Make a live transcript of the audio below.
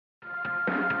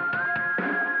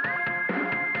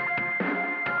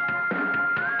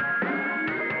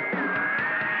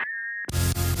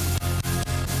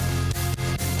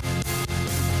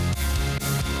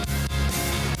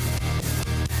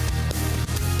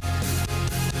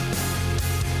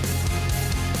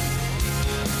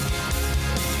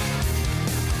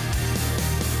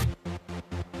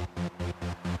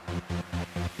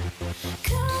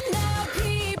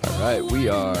right, we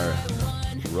are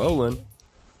rolling.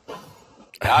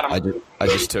 Got him. I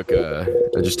just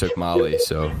took Molly,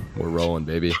 so we're rolling,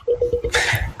 baby.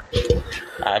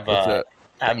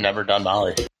 I've never done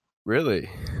Molly. Really?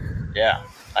 Yeah,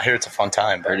 I hear it's a fun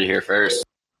time. Heard it here first.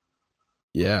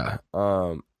 Yeah.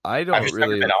 I I've don't just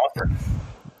really. never been offered.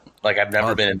 Like I've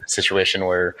never been in a situation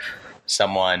where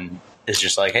someone is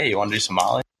just like, "Hey, you want to do some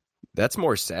Molly?" That's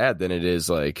more sad than it is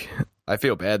like. I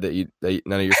feel bad that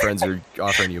none of your friends are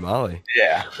offering you Molly.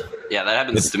 Yeah, Yeah, that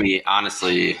happens to me,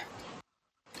 honestly,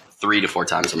 3 to 4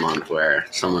 times a month where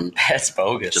someone that's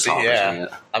bogus. just See, offers me yeah, it.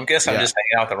 I'm guessing Yeah. I'm just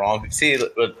hanging out with the wrong. See, it's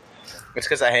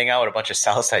because I hang out with a bunch of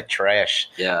Southside trash.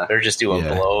 Yeah. They're just doing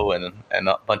Yeah. blow and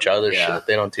a bunch of other Yeah. shit.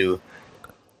 They don't do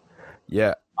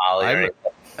Yeah. Molly. Or I'm-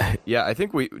 anything. Yeah, I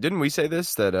think we say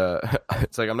this that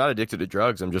it's like I'm not addicted to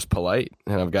drugs. I'm just polite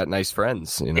and I've got nice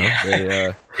friends. You know,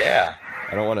 they, Yeah,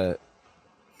 I don't want to.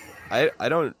 I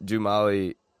don't do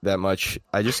Molly that much.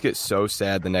 I just get so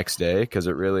sad the next day because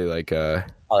it really like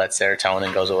all that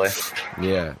serotonin goes away.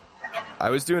 yeah. I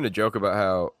was doing a joke about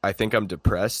how I think I'm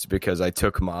depressed because I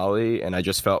took Molly and I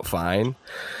just felt fine.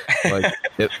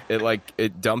 Like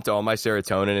it dumped all my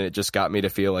serotonin and it just got me to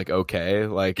feel like okay.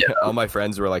 Like all my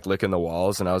friends were like licking the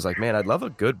walls and I was like, man, I'd love a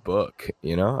good book.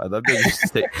 You know, I'd love to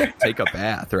just take a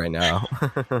bath right now.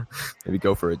 Maybe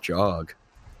go for a jog.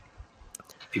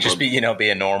 People Just be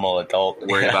a normal adult.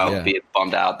 worried about Yeah. being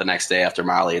bummed out the next day after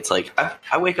Molly. It's like,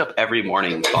 I wake up every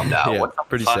morning bummed out. Yeah, What the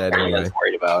pretty fuck sad are you anyway. guys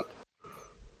worried about?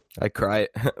 I cry.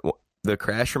 The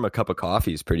crash from a cup of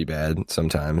coffee is pretty bad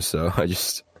sometimes. So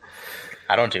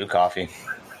I don't do coffee.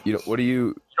 what do you?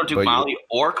 You don't do but Molly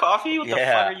or coffee? What the fuck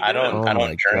Yeah, are you I doing? don't. Oh I my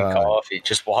don't drink God. coffee.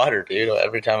 Just water, dude.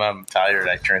 Every time I'm tired,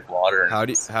 I drink water. How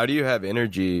do you have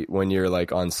energy when you're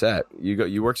like on set?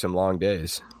 You work some long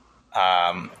days.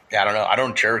 I don't know. I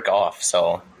don't jerk off,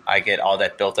 so I get all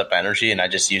that built up energy, and I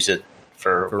just use it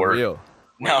for For work. real.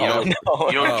 No, You don't- no.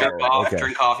 You don't Oh, jerk off, okay.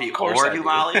 drink coffee, Of course or I do do.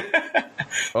 Molly?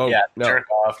 Oh Yeah, no. jerk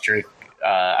off.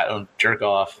 I don't jerk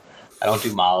off. I don't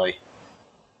do Molly.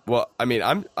 Well, I mean,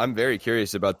 I'm very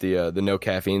curious about the no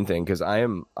caffeine thing because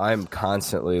I'm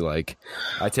constantly like,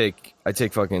 I take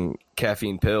fucking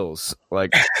caffeine pills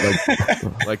like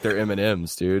they're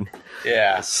M&Ms, dude.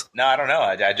 Yeah. No, I don't know.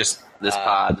 I just This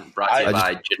pod brought to you I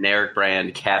by generic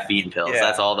brand caffeine pills. Yeah.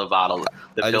 That's all the bottle.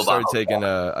 The I pill just started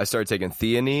bottle. taking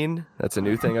theanine. That's a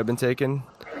new thing I've been taking,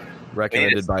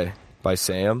 recommended by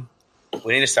Sam.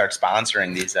 we need to start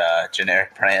sponsoring these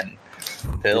generic brand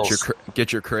pills.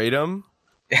 Get your kratom,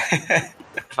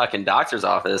 Fucking doctor's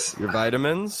office. your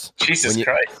vitamins. Jesus when you-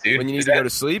 Christ, dude! When you need Is to go that- to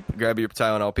sleep, grab your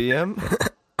Tylenol PM.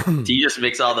 Do you just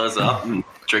mix all those up and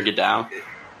drink it down?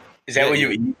 is that what you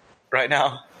eat right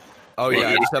now? Oh yeah,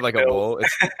 I just have like a bowl.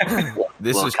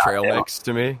 This Little is trail cocktail. mix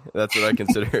to me. That's what I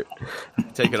consider.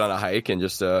 Take it on a hike and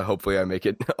just hopefully I make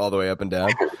it all the way up and down.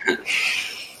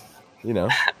 You know,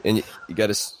 and you got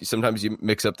to. Sometimes you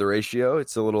mix up the ratio.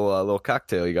 It's a little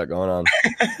cocktail you got going on.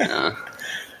 Yeah.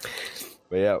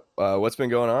 But yeah, what's been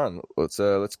going on?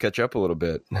 Let's catch up a little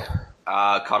bit.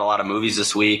 Caught a lot of movies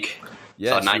this week.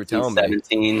 Yeah, Saw you were telling me.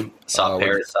 1917, saw what-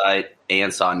 Parasite,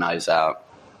 and saw Knives Out.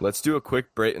 Let's do a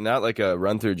quick break, not like a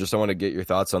run through. Just I want to get your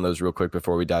thoughts on those real quick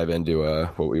before we dive into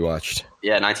what we watched.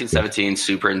 Yeah, 1917,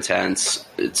 super intense.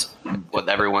 It's what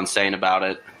everyone's saying about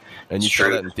it. And you It's saw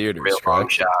true. that in theaters, Real long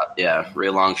correct? shot. Yeah,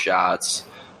 real long shots.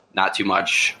 Not too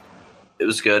much. It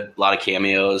was good. A lot of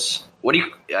cameos.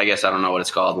 I guess I don't know what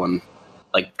it's called when,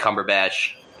 like,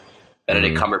 Cumberbatch,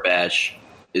 Benedict Cumberbatch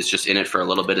is just in it for a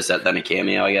little bit. Is that then a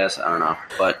cameo, I guess? I don't know.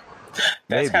 But That's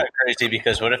Maybe. kind of crazy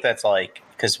because what if that's like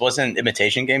because wasn't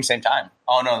Imitation Game same time?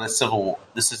 Oh no, that's Civil.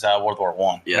 This is World War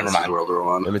One. yeah, Never this is mind. World War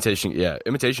One.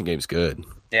 Imitation Game's good.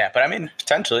 Yeah, but I mean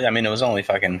potentially. I mean it was only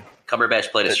fucking,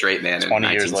 Cumberbatch played a straight man in 20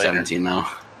 years later. 1917, though.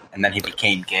 and then he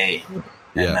became gay.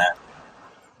 Yeah. And,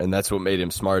 And that's what made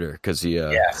him smarter because he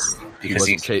yes, he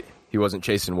because he wasn't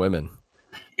chasing women.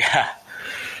 yeah,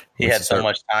 he Once had you so start-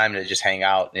 much time to just hang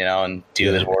out, and do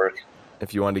Yeah. his work.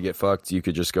 If you wanted to get fucked, you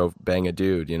could just go bang a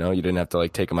dude. You know, you didn't have to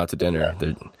like take him out to dinner.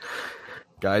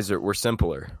 Guys we're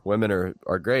simpler. Women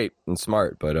are great and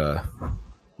smart, but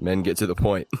men get to the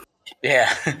point.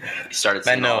 Yeah, He started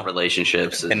Men seeing all know.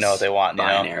 relationships. They know what they want,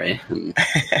 binary.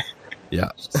 Yeah,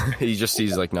 he just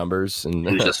sees like numbers It was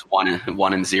and just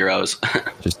one and zeros.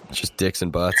 just dicks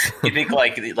and butts. you think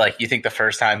like you think the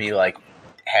first time he like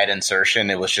had insertion,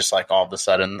 it was just like all of a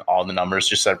sudden all the numbers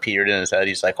just appeared in his head.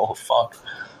 He's like, oh fuck,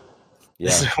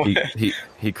 Yeah,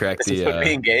 he cracked this is what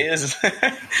being the gay is.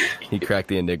 he cracked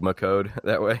the Enigma code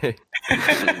that way.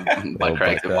 But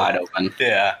cracked it butt wide open.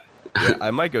 Yeah. Yeah,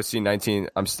 I might go see 19.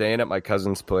 I'm staying at my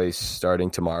cousin's place starting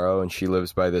tomorrow, and she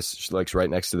lives by this. She likes right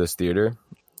next to this theater,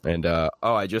 And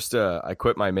I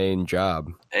quit my main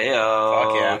job. Heyo,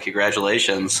 Fuck yeah.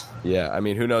 congratulations. Yeah, I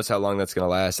mean, who knows how long that's gonna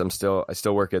last? I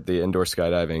still work at the indoor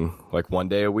skydiving like 1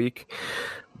 day a week,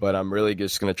 but I'm really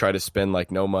just gonna try to spend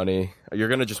like no money. You're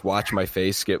gonna just watch my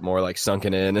face get more like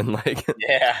sunken in and like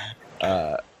Yeah.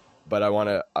 but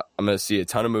I'm gonna see a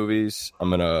ton of movies.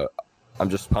 I'm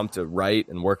just pumped to write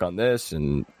and work on this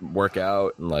and work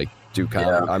out and like do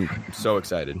comedy. Yeah. I'm so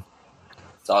excited.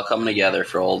 It's all coming together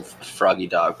for old Froggy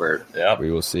Dogbert. Yep. We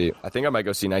will see. I think I might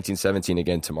go see 1917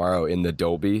 again tomorrow in the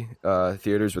Dolby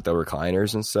theaters with the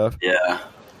recliners and stuff. Yeah.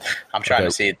 I'm trying Okay.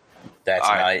 to see that All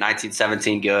right, tonight.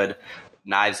 1917, good.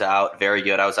 Knives Out, very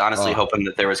good. I was honestly hoping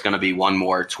that there was going to be one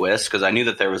more twist because I knew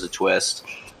that there was a twist.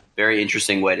 Very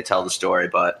interesting way to tell the story,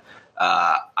 but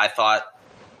I thought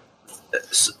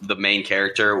the main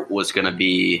character was going to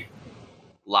be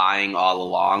lying all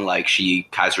along. Like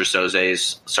Kaiser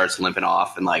Soze starts limping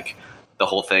off, and like the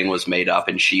whole thing was made up,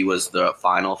 and she was the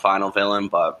final villain.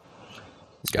 But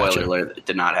spoiler Gotcha. alert, it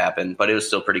did not happen. But it was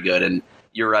still pretty good. And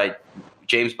you're right,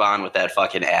 James Bond with that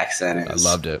fucking accent. I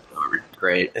loved it.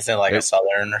 Great. Isn't it like a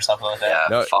Southern or something like that?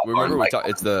 Yeah. No, Foghorn remember we Leghorn. talked.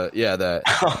 It's the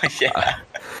Oh, yeah.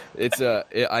 it's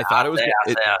I thought it was.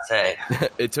 I say.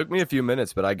 It took me a few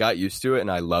minutes, but I got used to it and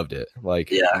I loved it.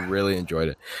 Like, Yeah. I really enjoyed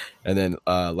it. And then,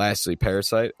 lastly,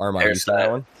 Parasite. Armand, you seen that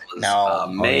Parasite. one? No.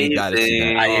 Amazing. you gotta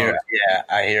see that.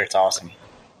 I hear it's awesome.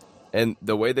 And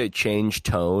the way they change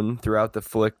tone throughout the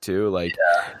flick too, like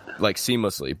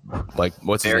seamlessly. Like,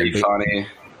 what's his Very name? funny.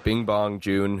 Bing Bong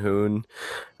Joon Hoon,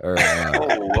 or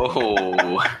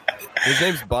Whoa. his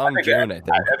name's Bong Joon, I think.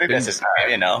 I think that's his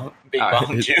name, Big All right.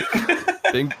 Bong Joon.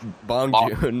 Bing Bong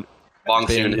Bong- Joon. Bong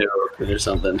Bing. Soon-ho or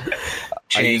something.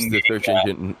 I use the Ching, search yeah.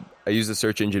 engine. I use the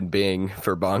search engine Bing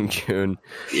for Bong Joon,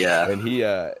 Yeah. and he,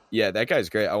 that guy's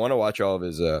great. I want to watch all of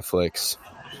his flicks.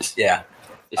 Yeah.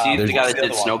 Is he the There's- guy that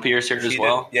did What's the other one? Snowpiercer as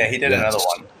well? He did Yeah. another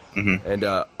one. And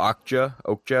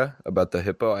Okja about the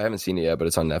hippo. I haven't seen it yet, but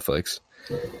it's on Netflix.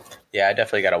 Yeah, I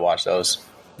definitely got to watch those.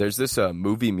 There's this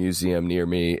movie museum near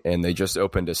me, and they just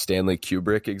opened a Stanley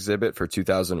Kubrick exhibit for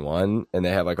 2001, and they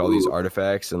have like all these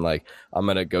artifacts, and like I'm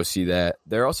gonna go see that.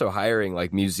 They're also hiring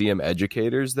like museum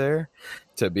educators there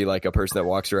to be like a person that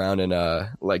walks around and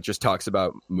like just talks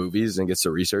about movies and gets to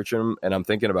research them. And I'm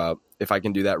thinking about if I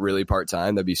can do that really part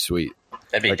time, that'd be sweet.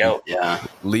 That'd be Like, dope. Yeah.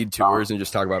 Lead tours and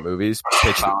just talk about movies.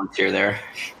 Pitch, Volunteer there.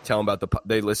 tell them about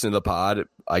they listen to the pod.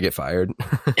 I get fired.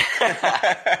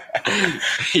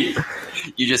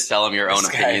 You just tell them your own This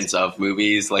guy's- opinions of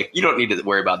movies. Like, you don't need to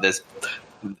worry about this.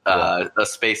 A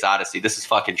Space Odyssey. This is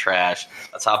fucking trash.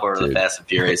 Let's hop over to the Dude. Fast and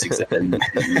Furious exhibit and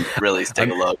really take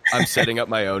a look. I'm setting up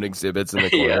my own exhibits in the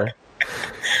corner.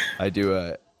 I do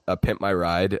a Pimp My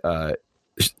Ride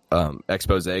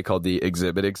expose called the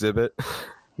Exhibit.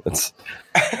 That's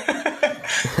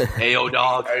Ayo,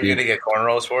 dog. Are you going to get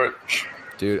cornrows for it?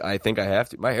 dude. I think I have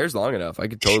to. My hair's long enough. I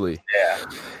could totally. Yeah.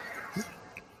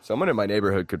 Someone in my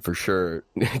neighborhood could for sure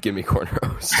give me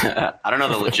cornrows. I don't know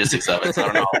the logistics of it, so I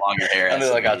don't know how long your hair I'm is.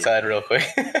 going to look outside real quick.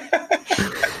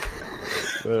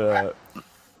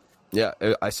 Yeah, I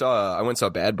went and saw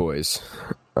Bad Boys,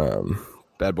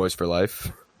 Bad Boys for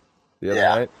Life, the other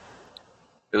Yeah. night.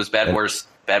 It was Bad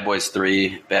Boys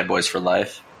 3, Bad Boys for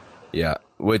Life. Yeah,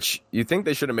 which you think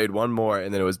they should have made one more,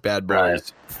 and then it was Bad Boys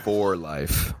Right. for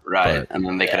Life. Right. But And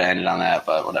then they could have ended on that,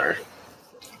 but whatever.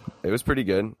 it was pretty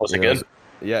good. Was it You know, good?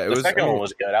 Yeah, it The was. second one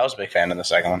was good. I was a big fan of the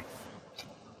second one.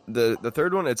 The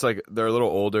third one. It's like they're a little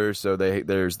older, so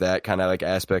there's that kind of like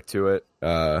aspect to it.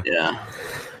 Yeah.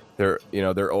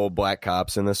 They're old black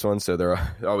cops in this one, so they're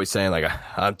always saying like,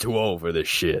 "I'm too old for this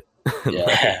shit."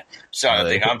 Yeah. So I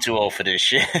think I'm too old for this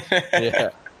shit.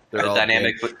 Yeah, they're the all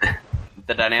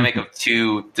dynamic of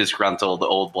two disgruntled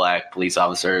old black police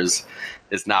officers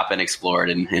has not been explored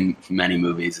in many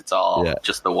movies. It's all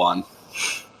just the one.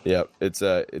 Yeah, it's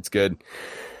good.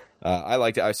 I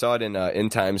liked it. I saw it in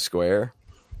Times Square,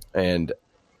 and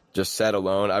just sat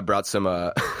alone. I brought some.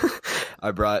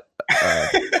 I brought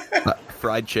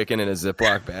fried chicken in a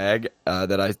Ziploc bag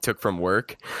that I took from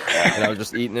work, and I was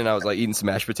just eating. And I was like eating some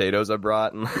mashed potatoes I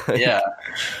brought, and Yeah.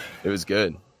 it was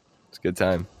good. It's a good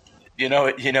time.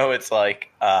 It's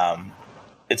like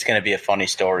it's going to be a funny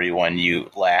story when you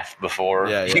laugh before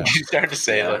Yeah. you start to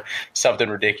say like, something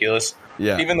ridiculous.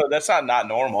 Yeah, Even though that's not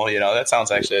normal, that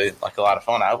sounds actually like a lot of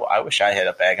fun. I wish I had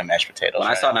a bag of mashed potatoes. When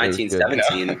I saw right now.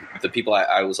 1917, the people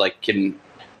I was like kidding,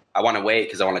 I want to wait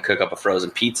because I want to cook up a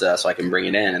frozen pizza so I can bring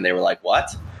it in. And they were like,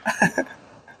 what?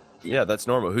 yeah, that's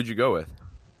normal. Who'd you go with?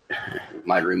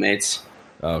 My roommates.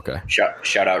 Oh, okay.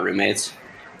 Shout out roommates.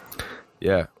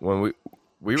 Yeah, when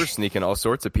we were sneaking all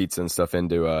sorts of pizza and stuff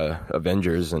into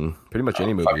Avengers and pretty much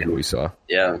any movie we saw.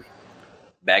 Yeah.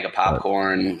 bag of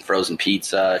popcorn, frozen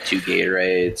pizza, 2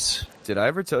 Gatorades. Did I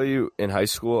ever tell you in high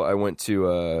school I went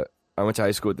to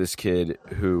high school with this kid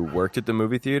who worked at the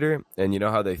movie theater, and you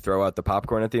know how they throw out the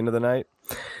popcorn at the end of the night?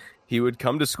 He would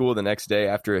come to school the next day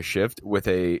after a shift with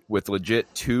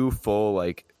legit 2 full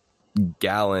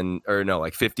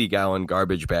 50-gallon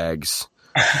garbage bags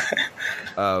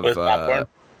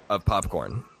of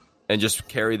popcorn, and just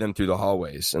carry them through the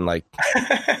hallways and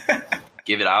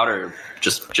give it out, or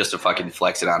just to fucking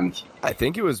flex it on? I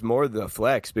think it was more the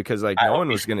flex, because no one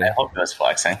was gonna. I hope it was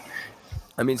flexing.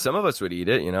 I mean, some of us would eat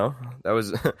it, you know. That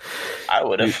was. I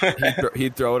would have.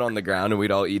 He'd throw it on the ground, and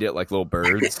we'd all eat it like little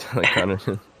birds, kind of.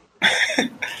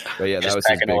 But yeah, that was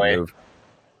his big move.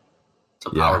 It's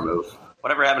a power move.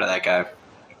 Whatever happened to that guy?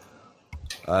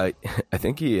 I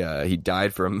think he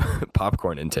died from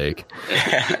popcorn intake.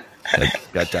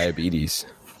 Got diabetes.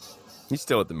 He's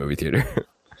still at the movie theater.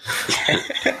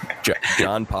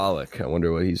 John Pollock. I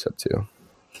wonder what he's up to.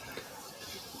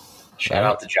 Shout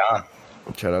out to John.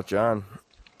 Shout out John.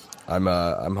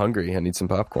 I'm hungry. I need some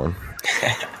popcorn.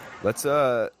 Let's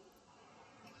all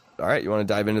right, you want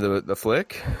to dive into the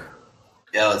flick?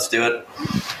 Yeah, let's do it.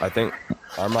 I think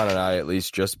Armand and I at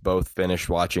least just both finished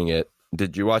watching it.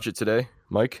 Did you watch it today,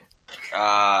 Mike?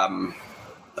 I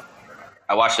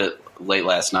watched it late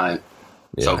last night,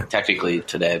 so technically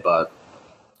today, but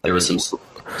there was some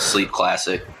sleep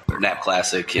classic or nap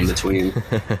classic in between.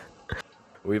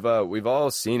 We've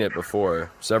all seen it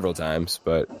before several times,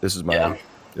 but this is mine. Yeah.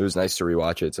 It was nice to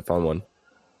rewatch it. It's a fun one.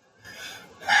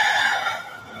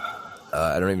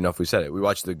 I don't even know if we said it. We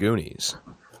watched The Goonies.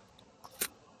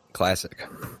 Classic.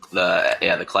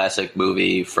 The classic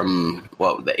movie from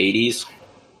the 80s? I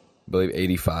believe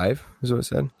 85 is what it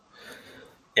said.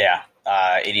 Yeah,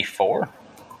 84.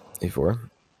 84.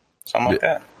 Something like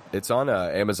that. It's on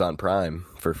Amazon Prime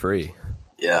for free.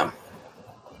 Yeah.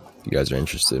 If you guys are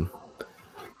interested.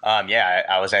 Yeah,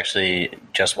 I was actually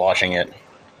just watching it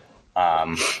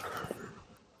a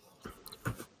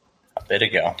bit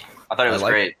ago. I thought it was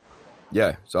great.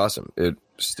 Yeah, it's awesome. It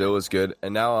still is good.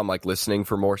 And now I'm listening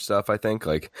for more stuff, I think.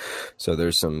 So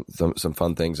there's some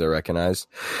fun things I recognize.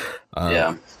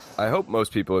 Yeah. I hope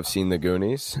most people have seen The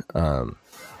Goonies.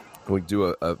 We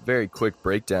do a very quick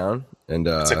breakdown. And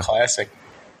it's a classic.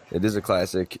 It is a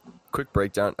classic. Quick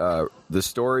breakdown. The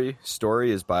story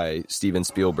is by Steven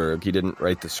Spielberg. He didn't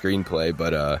write the screenplay,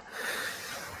 but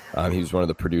he was one of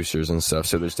the producers and stuff.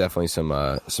 So there's definitely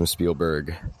some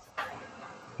Spielberg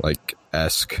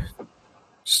esque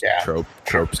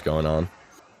tropes going on.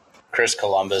 Chris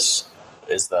Columbus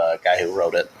is the guy who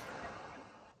wrote it,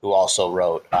 who also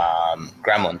wrote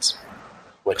Gremlins,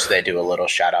 which they do a little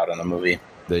shout out in the movie.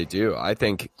 They do. I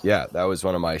think, that was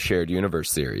one of my shared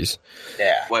universe theories.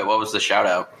 Yeah. Wait, what was the shout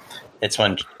out? It's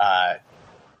when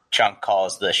Chunk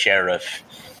calls the sheriff,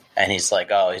 and he's like,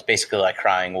 oh, he's basically like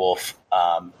crying wolf.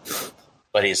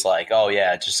 But he's like, oh,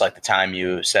 yeah, just like the time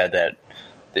you said that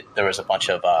there was a bunch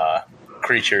of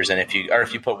creatures, and if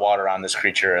you put water on this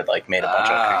creature, it made a bunch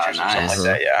of creatures or something like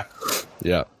that. Yeah.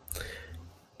 Yeah.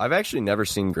 I've actually never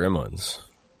seen Gremlins.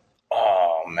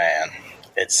 Oh, man.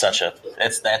 That's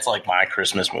like my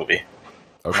Christmas movie.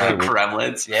 Okay.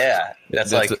 Gremlins? Yeah.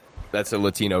 That's a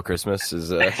Latino Christmas,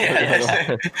 is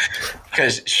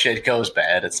because shit goes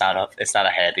bad. It's not a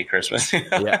happy Christmas.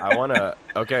 Yeah, I want to.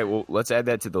 Okay, well, let's add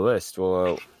that to the list.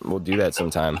 We'll do that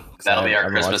sometime. That'll be our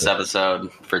Christmas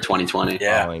episode for 2020.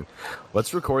 Yeah,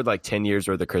 let's record 10 years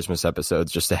worth of Christmas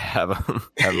episodes just to have them.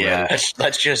 Yeah,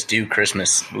 let's just do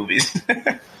Christmas movies.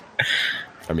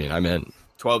 I mean, I'm in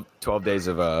 12 days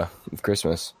of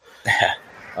Christmas.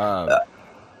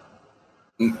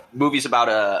 Movies about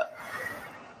a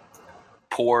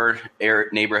poor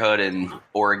neighborhood in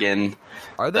Oregon.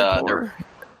 Are they poor?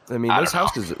 I mean, those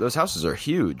houses are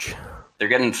huge. They're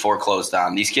getting foreclosed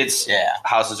on. These kids'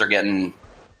 houses are getting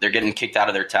kicked out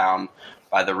of their town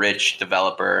by the rich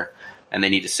developer, and they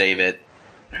need to save it.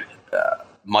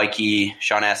 Mikey,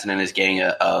 Sean Astin, and his gang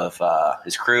of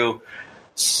his crew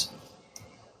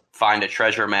find a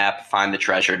treasure map, find the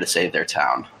treasure to save their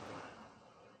town.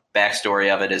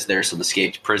 Backstory of it is there's some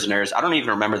escaped prisoners. I don't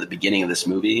even remember the beginning of this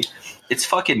movie. It's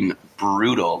fucking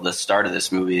brutal, the start of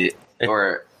this movie.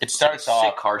 It starts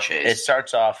off car chase. It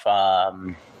starts off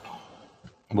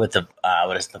with the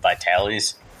the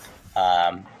Vitalis.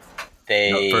 The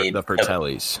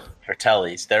Pertellis.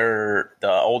 Pertellis. The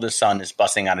oldest son is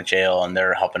busting out of jail, and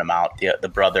they're helping him out. The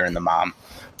brother and the mom.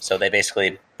 So they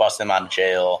basically bust him out of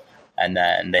jail, and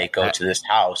then they go to this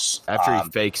house after he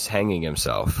fakes hanging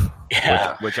himself.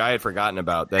 Yeah, which I had forgotten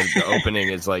about. Then the opening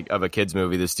is of a kids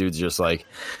movie. This dude's just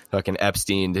fucking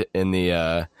Epsteined in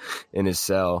his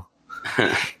cell.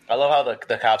 I love how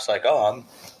the cop's like, oh,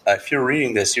 if you're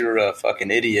reading this, you're a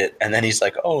fucking idiot. And then he's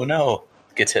like, oh, no.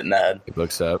 Gets hit in the head. He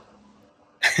looks up.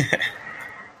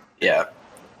 Yeah.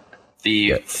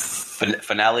 The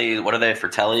finale, what are they,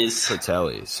 Fratellis?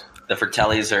 Fratellis. The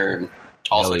Fratellis are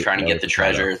also Nelly- trying to Nelly get the Furtado.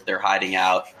 treasure. They're hiding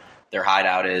out. Their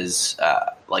hideout is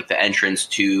like the entrance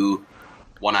to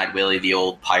One-Eyed Willie, the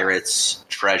old pirate's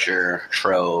treasure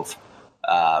trove.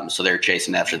 So they're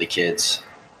chasing after the kids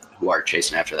who are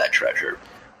chasing after that treasure.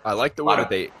 I like the way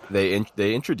that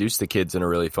they introduced the kids in a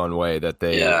really fun way. That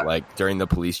they like during the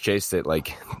police chase, that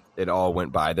like it all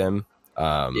went by them.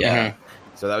 Yeah.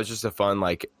 So that was just a fun,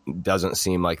 like, doesn't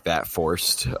seem like that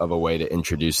forced of a way to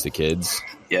introduce the kids.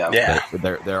 Yeah.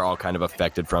 They're all kind of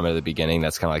affected from it at the beginning.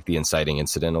 That's kind of like the inciting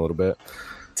incident a little bit.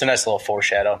 It's a nice little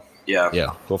foreshadow. Yeah.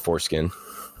 Yeah, little foreskin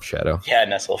shadow. Yeah,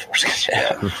 nice little foreskin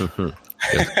shadow.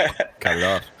 Cut it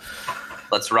off.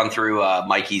 Let's run through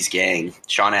Mikey's gang.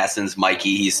 Sean Astin's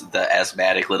Mikey. He's the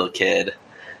asthmatic little kid.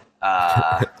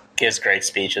 Gives great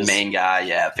speeches. Main guy,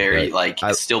 yeah. Very,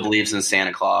 still believes in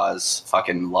Santa Claus.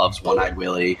 Fucking loves One-Eyed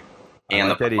Willie. And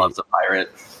like that loves the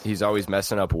pirate. He's always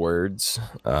messing up words.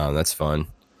 That's fun.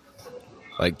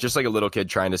 Like, just like a little kid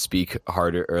trying to speak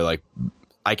harder, or like,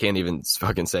 I can't even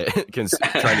fucking say it.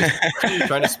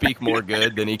 Trying to speak more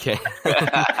good than he can,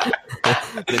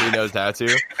 than he knows how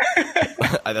to.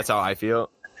 That's how I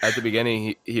feel. At the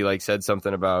beginning, he like said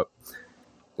something about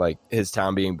like his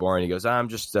town being boring. He goes, I'm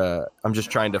just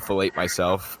trying to fillet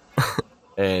myself.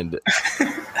 And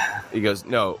he goes,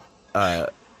 no,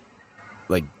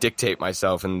 like dictate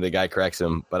myself. And the guy corrects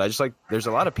him. But I just like, there's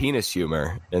a lot of penis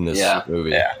humor in this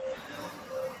movie. Yeah.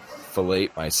 Fillet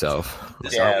myself.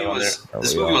 This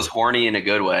movie was horny in a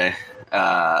good way.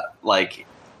 Like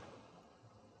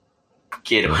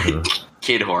kid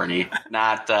horny.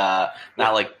 Not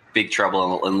like Big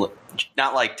Trouble and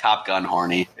not like Top Gun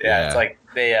horny. Yeah, it's like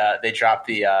they drop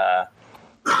the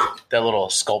little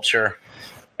sculpture,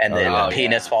 and then the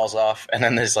penis falls off, and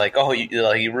then there's like, oh,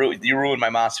 you ruined my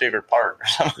mom's favorite part, or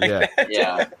something like that.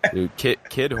 Yeah, dude,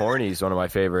 Kid Horny is one of my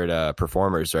favorite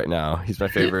performers right now. He's my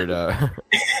favorite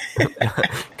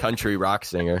country rock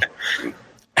singer.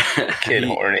 Kid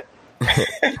Horny.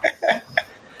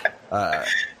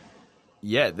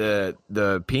 Yeah,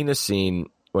 the penis scene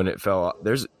when it fell off,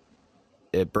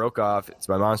 it broke off. It's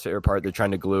my mom's favorite part. They're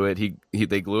trying to glue it.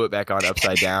 They glue it back on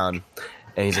upside down.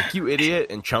 And he's like, you idiot.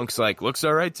 And Chunk's like, looks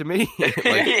all right to me.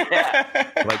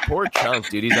 like poor Chunk,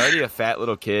 dude. He's already a fat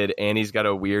little kid and he's got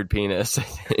a weird penis, I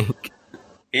think.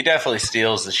 He definitely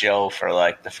steals the show for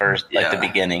like the first, the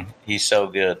beginning. He's so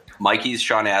good. Mikey's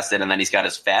Sean Astin, and then he's got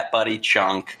his fat buddy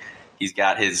Chunk. He's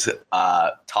got his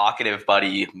talkative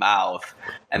buddy Mouth,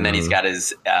 and then he's got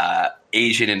his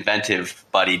Asian inventive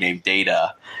buddy named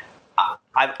Data.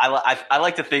 I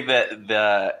like to think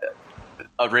that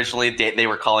originally they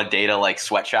were calling Data like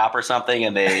Sweatshop or something,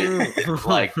 and they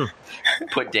like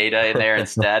put Data in there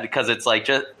instead, because it's like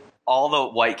just all the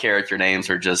white character names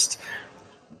are just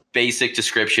basic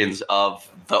descriptions of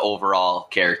the overall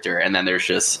character, and then there's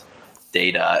just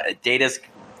Data. Data's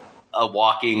a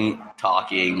walking,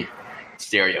 talking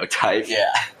stereotype.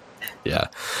 Yeah.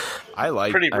 I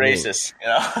like pretty racist, you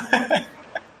know.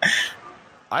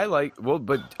 I like, well,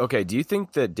 but okay, do you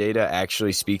think that Data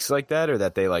actually speaks like that, or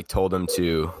that they like told him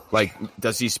to? Like,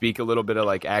 does he speak a little bit of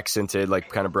like accented, like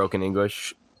kind of broken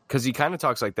English? Because he kind of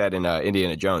talks like that in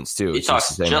Indiana Jones too. He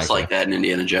talks just like that in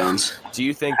Indiana Jones. Do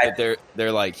you think that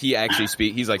they're like, he actually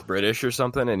he's like British or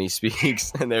something, and he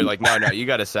speaks, and they're like, no, you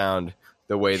got to sound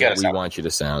the way that we want you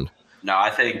to sound? No, I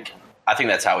think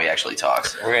that's how he actually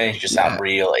talks. We're gonna just sound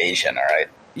real Asian, all right?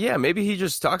 Yeah, maybe he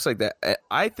just talks like that.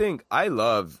 I think I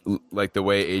love like the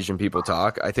way Asian people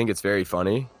talk. I think it's very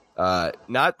funny. Not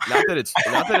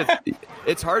that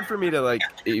it's hard for me to like.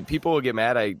 People will get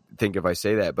mad, I think, if I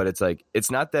say that, but it's like,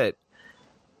 it's not that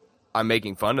I'm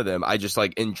making fun of them. I just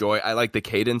like enjoy. I like the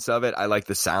cadence of it. I like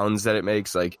the sounds that it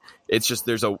makes. Like, it's just,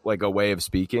 there's a way of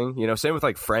speaking. You know, same with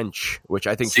like French, which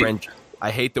I think French.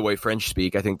 I hate the way French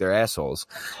speak. I think they're assholes.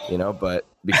 You know, but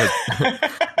because.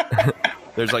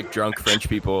 There's like drunk French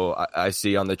people I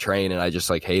see on the train, and I just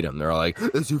like hate them. They're all like, I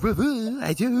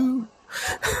do.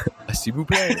 S'il vous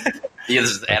plaît. Yeah,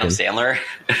 this is Adam Sandler.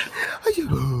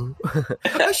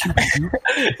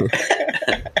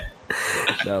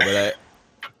 No, but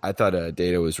I thought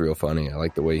Data was real funny. I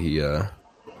like the way he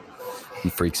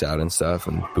freaks out and stuff,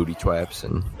 and booty twaps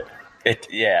and it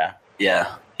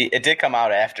did come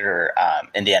out after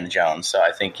Indiana Jones, so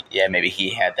I think maybe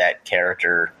he had that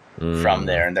character from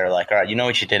there, and they're like, all right, you know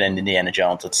what you did in Indiana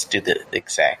Jones, let's do the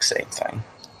exact same thing.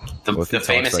 The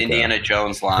famous like Indiana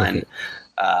Jones line,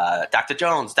 Dr.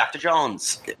 Jones.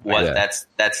 That's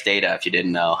Data. If you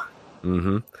didn't know.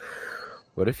 Mm-hmm.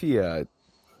 What if he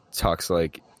talks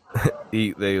like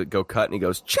they go cut and he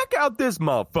goes, "Check out this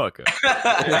motherfucker."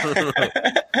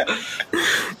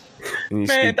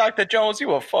 Man, Dr. Jones,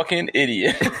 you a fucking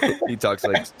idiot. He talks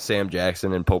like Sam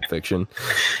Jackson in Pulp Fiction.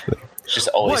 Just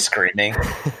always What? screaming.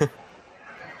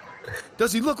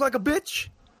 Does he look like a bitch?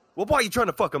 Well, why are you trying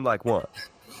to fuck him like one?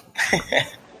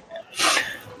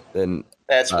 Then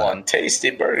That's one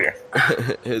tasty burger.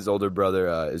 his older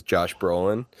brother is Josh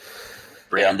Brolin.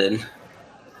 Brandon.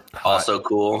 Also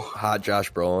cool. Hot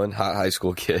Josh Brolin, hot high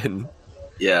school kid.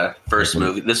 Yeah. First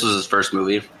movie. This was his first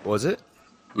movie. Was it?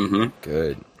 Mm-hmm.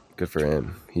 Good for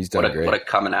him. He's done great. What a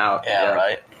coming out. Yeah,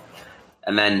 right.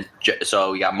 And then,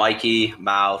 so we got Mikey,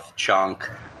 Mouth, Chunk,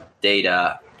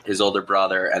 Data, his older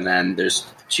brother, and then there's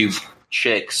two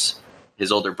chicks,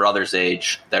 his older brother's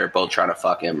age, that are both trying to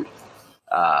fuck him.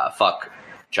 Fuck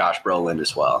Josh Brolin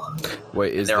as well.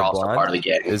 Wait, is They're the also blonde part of the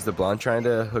gang. Is the blonde trying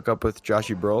to hook up with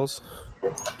Joshy Broles?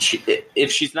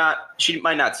 If she's not, she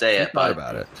might not say it, Thought but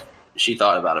about it. she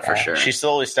thought about it for sure. She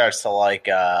slowly starts to like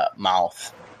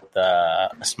Mouth, the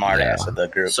smart ass of the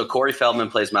group. So Corey Feldman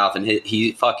plays Mouth, and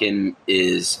he fucking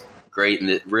is great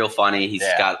and real funny. He's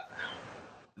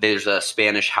there's a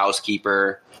Spanish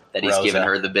housekeeper that he's Rosa. given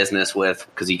her the business with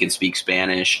because he can speak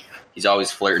Spanish. He's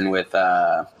always flirting with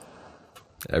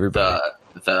Everybody.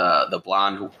 the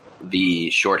blonde, the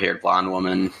short-haired blonde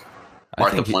woman,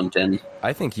 Martha Plimpton.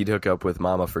 I think he'd hook up with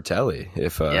Mama Fratelli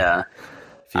if Yeah.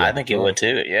 if he I had think to. he would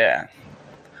too, yeah.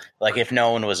 Like if no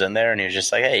one was in there and he was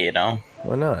just like, hey,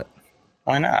 Why not?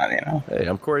 why not, Hey,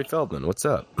 I'm Corey Feldman. What's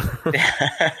up?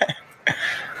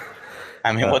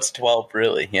 I mean, what's 12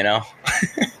 really,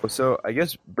 So I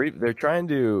guess they're trying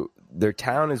to. Their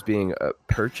town is being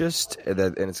purchased, and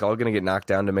it's all going to get knocked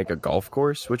down to make a golf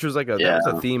course, which was that was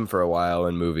a theme for a while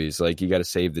in movies. Like you got to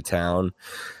save the town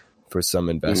for some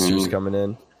investors coming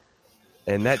in.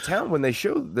 And that town, when they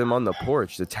show them on the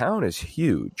porch, the town is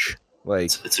huge. Like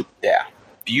It's a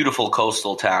beautiful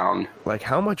coastal town. like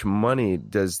how much money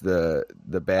does the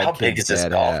bad How kid's big is this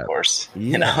dad golf have? course?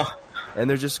 Yeah. And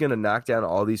they're just going to knock down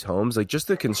all these homes. Like just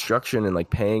the construction and like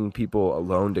paying people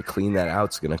alone to clean that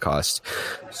out is going to cost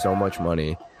so much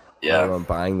money. Yeah.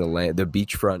 Buying the land, the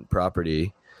beachfront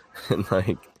property, and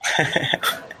like,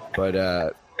 but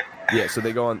yeah. So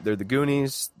they go on. They're the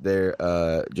Goonies.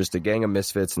 They're just a gang of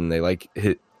misfits, and they like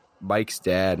hit Mike's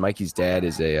dad. Mikey's dad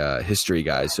is a history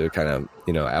guy, so kind of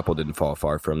apple didn't fall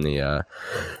far from the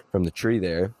tree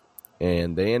there,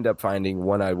 and they end up finding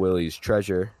One-Eyed Willie's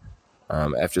treasure.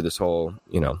 After this whole,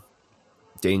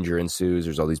 danger ensues,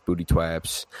 there's all these booty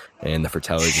twaps, and the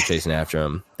Fratellis are chasing after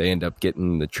them. They end up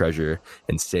getting the treasure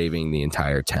and saving the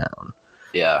entire town.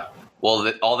 Yeah.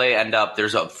 Well, all they end up,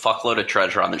 there's a fuckload of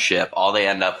treasure on the ship. All they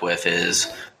end up with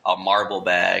is a marble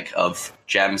bag of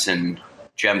gems and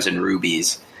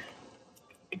rubies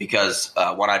because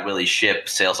One-Eyed Willie's ship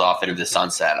sails off into the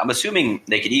sunset. I'm assuming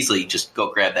they could easily just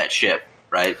go grab that ship.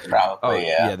 Right? Probably,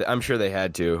 yeah. I'm sure they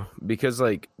had to because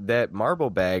like that marble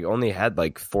bag only had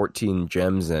like 14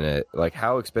 gems in it. Like,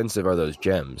 how expensive are those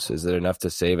gems? Is it enough to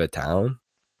save a town?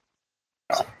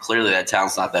 Clearly, that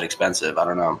town's not that expensive. I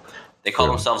don't know. They call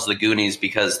themselves the Goonies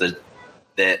because the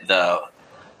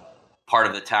part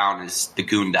of the town is the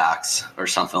Goondocks or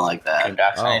something like that.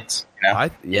 Goondock Saints,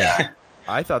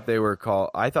 I thought they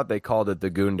called it the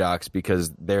Goondocks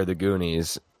because they're the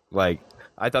Goonies. Like,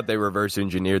 I thought they reverse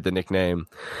engineered the nickname.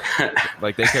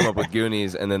 Like they came up with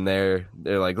Goonies, and then they're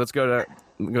like, let's go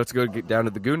get down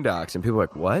to the Goondocks, and people are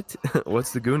like, what?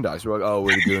 What's the Goondocks? We're like, oh,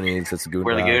 we're the Goonies. That's the Goondocks.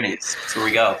 We're the Goonies. That's where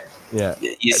we go. Yeah.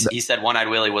 He said One-Eyed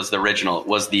Willie was the original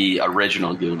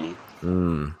Goonie,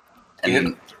 and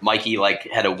then Mikey like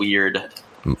had a weird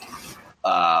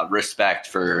respect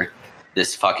for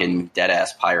this fucking dead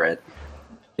ass pirate.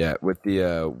 Yeah, with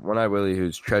the One-Eyed Willie,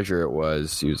 whose treasure it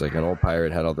was, he was like an old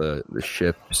pirate, had all the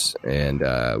ships, and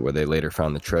where they later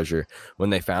found the treasure. When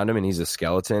they found him, and he's a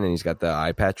skeleton, and he's got the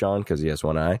eye patch on because he has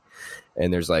one eye,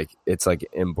 and there's like, it's like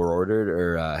embroidered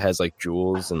or has like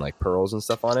jewels and like pearls and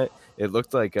stuff on it. It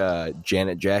looked like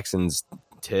Janet Jackson's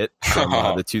tit from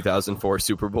the 2004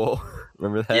 Super Bowl.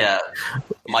 Remember that? Yeah.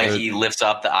 Mikey lifts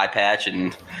up the eye patch,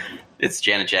 and it's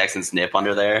Janet Jackson's nip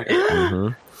under there.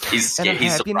 Mm-hmm. He's and I'm happy,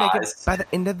 surprised. nigga, by the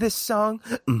end of this song.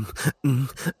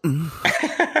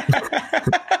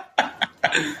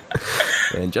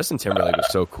 And Justin Timberlake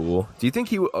was so cool. Do you think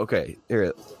he would? Okay,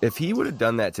 here, if he would have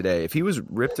done that today, if he was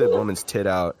ripped a woman's tit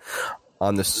out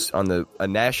on a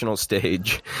national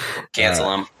stage,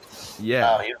 Cancel him.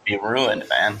 Yeah, Oh, you'd be ruined,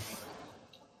 man.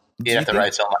 Do You'd have to think-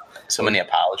 write so many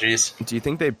apologies. Do you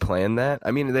think they planned that?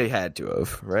 I mean, they had to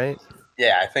have, right?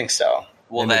 Yeah, I think so.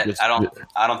 Well, And I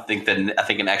don't think that. I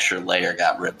think an extra layer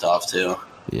got ripped off too.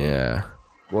 Yeah.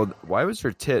 Well, why was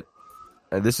her tit?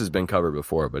 And this has been covered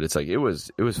before, but it's like it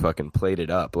was fucking plated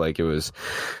up, like it was,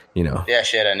 you know. Yeah,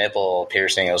 she had a nipple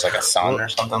piercing. It was like a sun or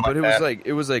something like that. But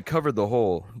it was like covered the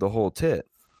whole tit.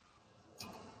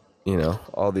 You know,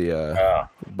 all the I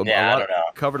don't know.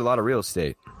 Covered a lot of real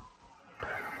estate.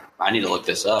 I need to look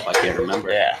this up. I can't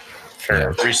remember. Yeah,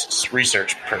 for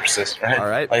research purposes, right? All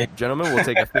right, Like, gentlemen, we'll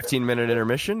take a 15-minute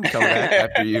intermission. Come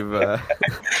back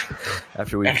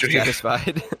after we've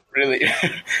satisfied.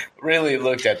 Really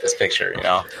looked at this picture, you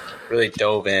know, really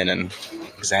dove in and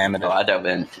examined it. I dove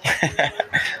in.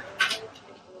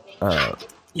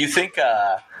 You think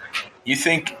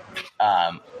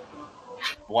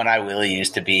One Eye Willie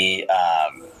used to be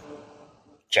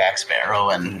Jack Sparrow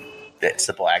and it's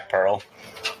the Black Pearl?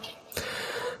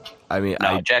 I mean,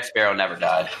 No, Jack Sparrow never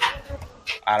died.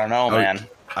 I don't know, man.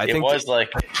 I it think was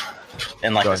like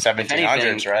in like the If 1700s,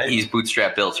 anything, right? He's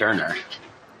bootstrap Bill Turner.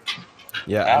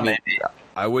 yeah, Yeah, I mean, maybe.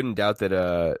 I wouldn't doubt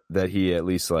that he at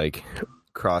least like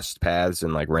crossed paths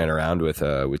and like ran around with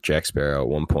Jack Sparrow at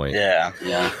one point. Yeah.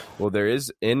 Yeah. Well, there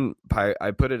is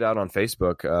I put it out on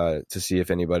Facebook to see if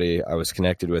anybody I was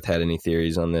connected with had any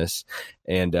theories on this,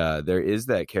 and there is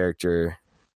that character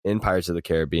in Pirates of the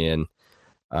Caribbean,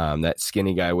 that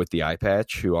skinny guy with the eye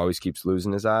patch who always keeps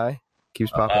losing his eye,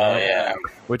 keeps popping out. Yeah.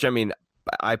 Which, I mean,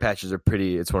 eye patches are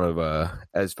pretty. It's one of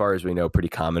as far as we know, pretty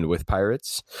common with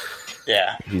pirates.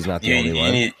 Yeah. He's not the only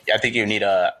one. I think you need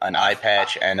an eye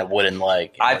patch and a wooden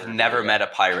leg. I've never met a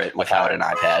pirate without an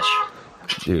eye patch.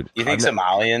 Dude, You think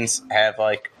Somalians have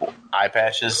like eye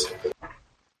patches?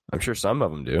 I'm sure some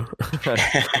of them do.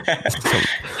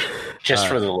 Just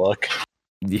for the look.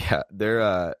 Yeah,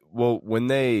 they're when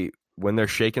they're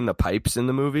shaking the pipes in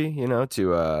the movie, you know,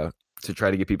 to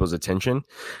try to get people's attention,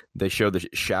 they show the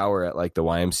shower at like the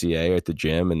YMCA at the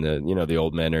gym, and the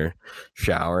old men are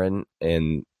showering,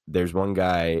 and there's one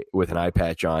guy with an eye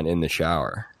patch on in the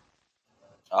shower.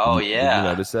 Oh Did yeah. you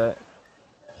notice that?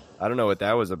 I don't know what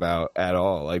that was about at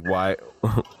all. Like, why?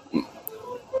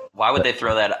 Why would they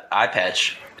throw that eye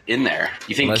patch in there?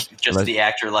 You think Unless- the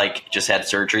actor like just had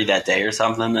surgery that day or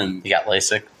something, and You got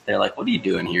LASIK. they're like, "What are you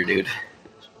doing here, dude?"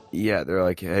 Yeah, they're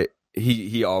like, hey,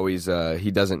 he always he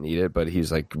doesn't need it, but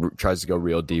he's like tries to go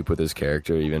real deep with his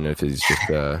character, even if he's just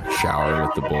showering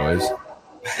with the boys.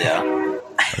 Yeah.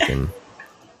 Fucking,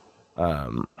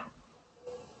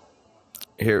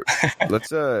 here, let's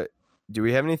do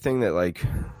we have anything that like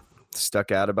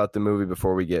stuck out about the movie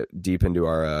before we get deep into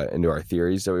our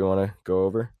theories that we want to go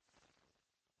over?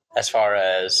 As far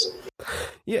as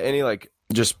Yeah, any like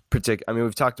just I mean,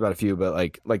 we've talked about a few, but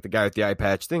like the guy with the eye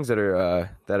patch, things that are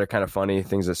kind of funny,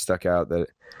 things that stuck out. That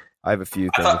I have a few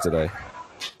things that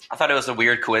I thought it was a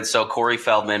weird coincidence. So Corey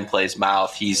Feldman plays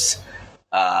Mouth. He's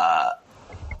one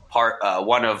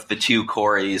of the two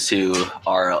Coreys who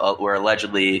were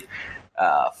allegedly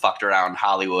fucked around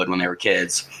Hollywood when they were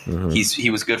kids. Mm-hmm. He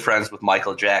was good friends with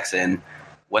Michael Jackson.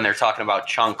 When they're talking about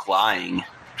Chunk lying,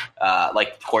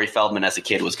 like Corey Feldman as a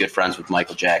kid was good friends with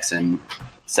Michael Jackson.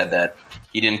 Said that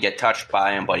he didn't get touched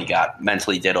by him, but he got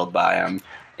mentally diddled by him.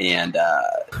 And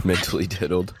mentally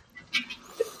diddled.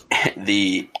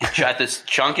 This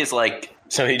Chunk is like,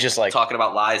 so he just like talking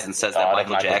about lies and says that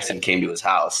Michael Jackson came to his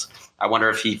house. I wonder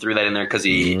if he threw that in there because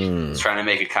he was trying to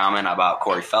make a comment about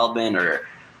Corey Feldman, or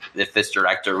if this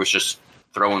director was just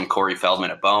throwing Corey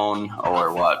Feldman a bone,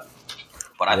 or what.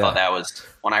 But I thought that was,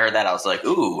 when I heard that, I was like,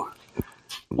 ooh,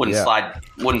 wouldn't slide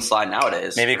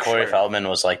nowadays. maybe Corey Feldman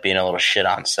was like being a little shit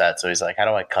on set, so he's like, how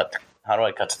do I cut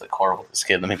to the core with this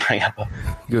kid? Let me bring up a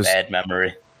bad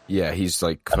memory. Yeah, he's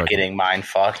like I'm getting mind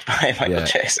fucked by Michael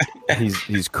Jackson.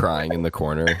 he's crying in the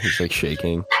corner. He's like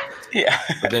shaking. Yeah.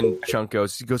 But then Chunk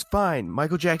goes, fine,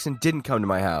 Michael Jackson didn't come to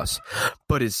my house,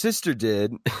 but his sister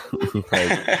did. and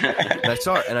I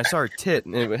saw her tit,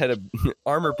 and it had a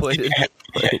armor plated.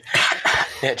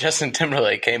 Yeah, Justin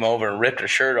Timberlake came over and ripped her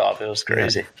shirt off. It was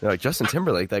crazy. They're like, Justin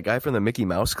Timberlake, that guy from the Mickey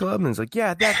Mouse Club? And he's like,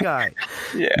 yeah, that guy.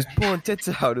 Yeah. He's pulling tits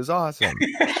out. It was awesome.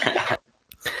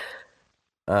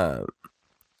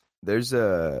 There's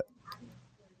when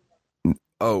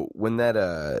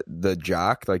that the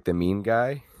jock, like the mean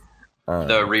guy,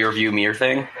 the rear view mirror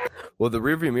thing. Well, the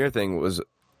rear view mirror thing was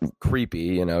creepy.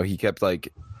 You know, he kept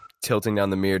like tilting down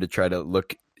the mirror to try to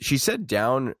look. She said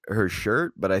down her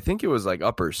shirt, but I think it was like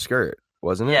up her skirt,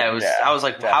 wasn't it? Yeah, it was. Yeah, I was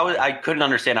like, I couldn't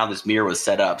understand how this mirror was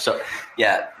set up. So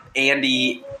yeah,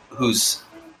 Andy, who's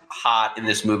hot in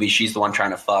this movie, she's the one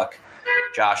trying to fuck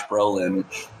Josh Brolin.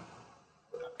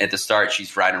 at the start,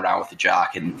 she's riding around with the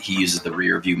jock, and he uses the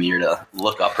rear view mirror to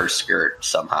look up her skirt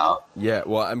somehow. Yeah,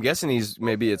 well, I'm guessing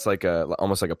it's like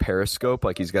almost like a periscope.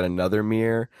 Like he's got another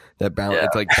mirror that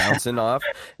it's like bouncing off,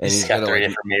 and he's got three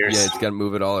different mirrors. Yeah, it's got to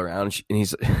move it all around, and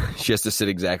she has to sit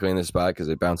exactly in the spot because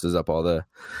it bounces up all the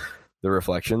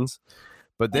reflections.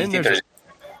 But then there's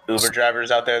Uber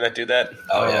drivers out there that do that.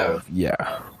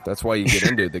 Yeah. That's why you get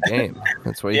into the game.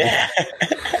 That's why.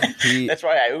 That's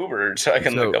why I Ubered so I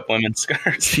can look up women's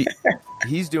skirts.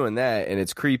 He's doing that, and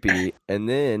it's creepy. And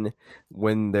then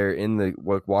when they're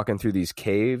walking through these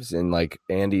caves, and like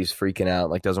Andy's freaking out,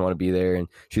 like doesn't want to be there, and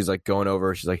she's like going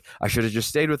over. She's like, I should have just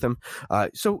stayed with him.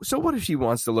 So what if he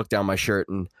wants to look down my shirt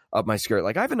and up my skirt?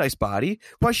 Like I have a nice body.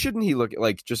 Why shouldn't he look?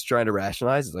 Like just trying to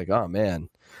rationalize. It's like, oh man,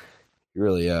 you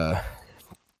really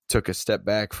took a step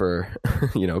back for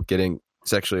getting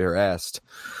sexually harassed.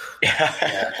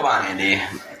 Yeah, come on, Andy,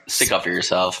 stick up for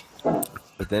yourself.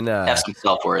 But then have some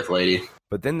self-worth, lady.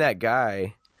 But then that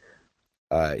guy,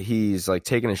 he's like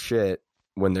taking a shit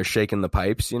when they're shaking the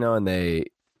pipes, and they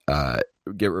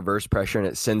get reverse pressure, and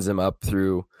it sends him up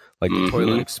through, like the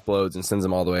toilet explodes and sends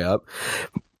him all the way up.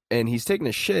 And he's taking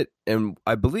a shit, and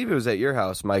I believe it was at your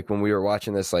house, Mike, when we were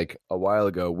watching this like a while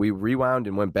ago. We rewound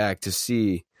and went back to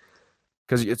see,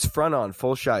 because it's front on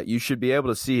full shot. You should be able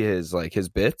to see his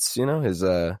bits, his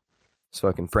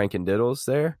fucking Frankendiddles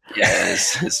there. Yeah,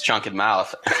 his chunky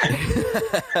mouth.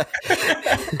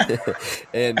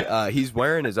 And he's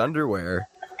wearing his underwear,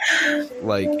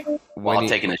 like while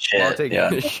taking a shit.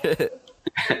 A shit.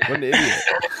 What an idiot!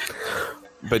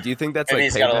 But do you think that's maybe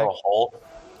like he's got a little hole?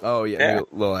 Oh yeah, a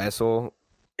little asshole.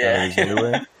 Yeah. His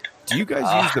underwear. Do you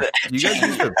guys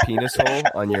use the penis hole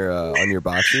on your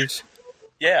boxers?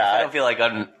 Yeah, I don't feel like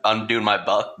undoing my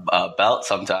belt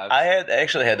sometimes. I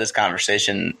actually had this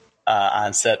conversation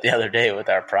on set the other day with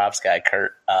our props guy,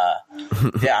 Kurt. I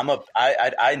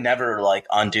never like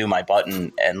undo my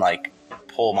button and like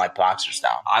pull my boxers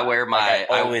down. I wear my.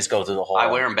 I always go through the hole. I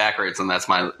wear them backwards, and that's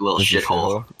my little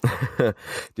shithole.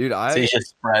 Dude, so you should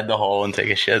spread the hole and take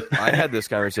a shit. I had this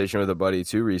conversation with a buddy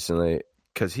too recently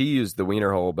because he used the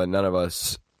wiener hole, but none of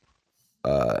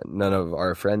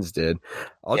our friends did.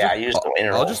 I used the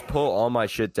wiener hole. I'll just pull all my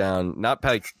shit down, not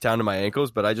like down to my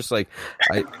ankles, but I just like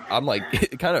I'm like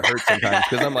it kind of hurts sometimes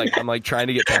because I'm like trying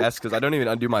to get past because I don't even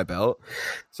undo my belt,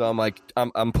 so I'm like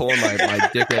I'm pulling my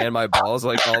dick and my balls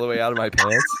like all the way out of my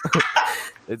pants.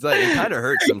 It's like it kind of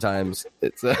hurts sometimes.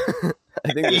 It's I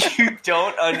think you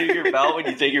don't undo your belt when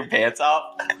you take your pants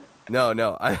off.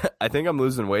 No. I think I'm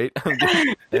losing weight,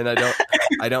 and I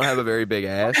don't have a very big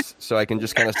ass, so I can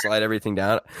just kind of slide everything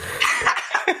down.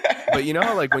 But you know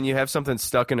how like when you have something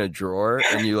stuck in a drawer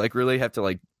and you like really have to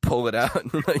like pull it out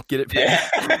and like get it back? Yeah.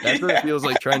 That's what it feels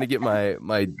like trying to get my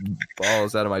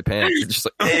balls out of my pants. It's just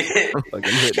like, I'm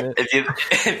hitting it.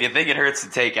 If you think it hurts to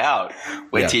take out,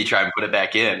 wait till you try and put it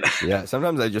back in. Yeah,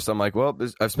 sometimes I'm like, well,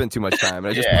 I've spent too much time, and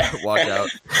I just walk out,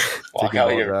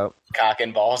 out, cock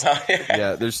and balls out.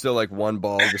 Yeah, there's still like one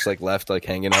ball just like left, like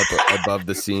hanging up above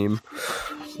the seam.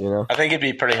 I think it'd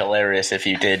be pretty hilarious if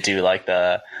you did do like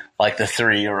the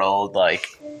 3-year-old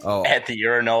at the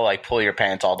urinal, like pull your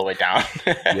pants all the way down.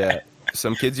 Yeah,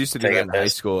 some kids used to do that in high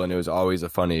school, and it was always a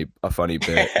funny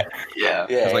bit. Yeah.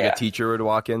 Like a teacher would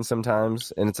walk in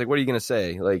sometimes, and it's like, what are you gonna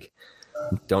say? Like,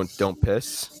 don't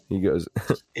piss. He goes,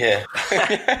 yeah,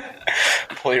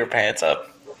 pull your pants up.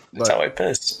 That's how I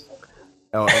piss.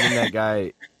 Oh, and then that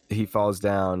guy, he falls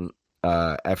down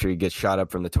after he gets shot up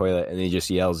from the toilet, and he just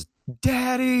yells,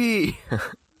 "Daddy!"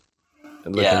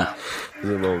 He's a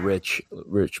little rich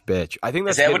bitch. I think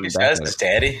that's is that what he says? Is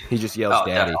daddy? He just yells,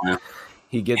 "Daddy!" Definitely.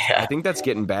 He gets. Yeah. I think that's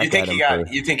getting back at him.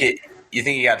 You think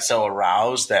he got so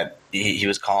aroused that he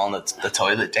was calling the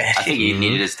toilet daddy? I think he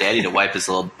needed his daddy to wipe his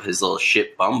little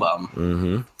shit bum.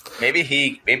 Mm-hmm. Maybe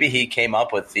he came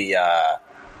up with the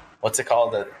what's it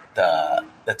called, the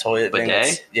toilet bidet?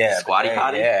 Thing. Yeah, squatty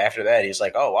potty. Yeah. After that, he's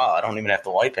like, oh wow, I don't even have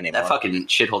to wipe anymore. That fucking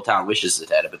shithole town wishes it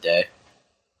had a bidet.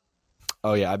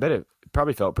 Oh yeah, I bet it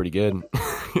probably felt pretty good.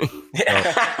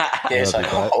 Yeah, it's like,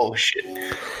 oh shit.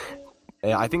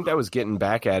 Yeah, I think that was getting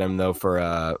back at him though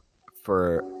for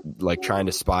like trying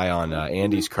to spy on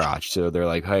Andy's crotch. So they're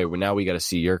like, hey, well, now we got to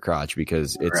see your crotch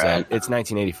because it's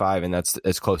 1985 and that's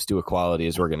as close to equality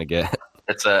as we're gonna get.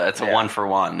 It's a 1 for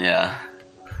 1, yeah,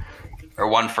 or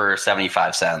 1 for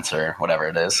 75 cents or whatever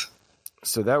it is.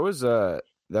 So that was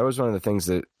one of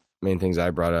the main things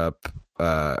I brought up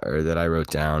or that I wrote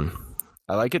down.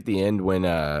 I like at the end when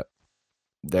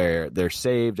they're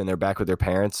saved and they're back with their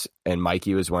parents and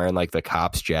Mikey was wearing like the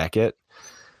cop's jacket.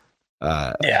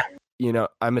 I'm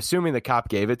assuming the cop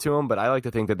gave it to him, but I like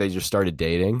to think that they just started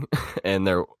dating and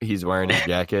he's wearing his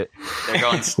jacket. They're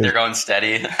going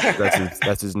steady.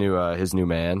 That's his new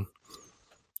man,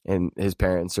 and his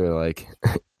parents are like,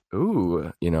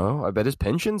 ooh, I bet his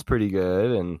pension's pretty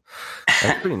good, and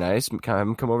that's pretty nice. Have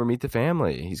him come over, meet the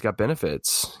family. He's got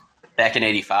benefits. Back in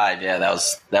 '85, yeah,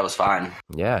 that was fine.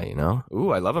 Yeah,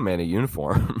 Ooh, I love a man in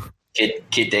uniform. Kid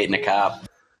dating a cop.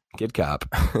 Kid cop.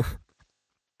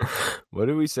 What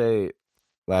did we say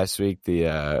last week?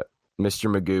 The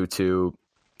Mr. Magoo 2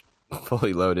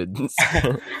 Fully Loaded.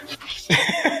 Mr.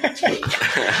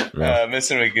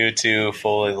 Magoo 2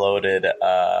 Fully Loaded.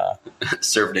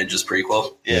 Surf Ninjas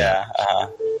prequel. Yeah.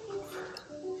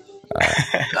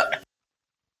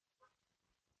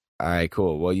 All right,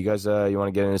 cool. Well, you guys, you want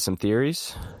to get into some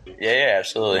theories? Yeah,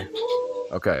 absolutely.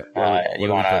 Okay. You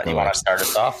want to start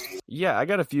us off? Yeah, I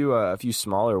got a few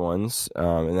smaller ones,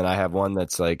 and then I have one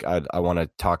that's like I want to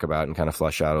talk about and kind of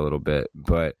flesh out a little bit.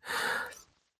 But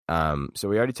so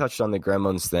we already touched on the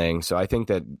Gremlins thing. So I think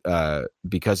that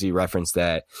because he referenced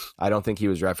that, I don't think he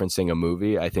was referencing a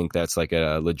movie. I think that's like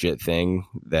a legit thing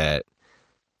that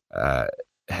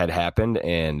had happened,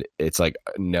 and it's like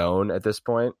known at this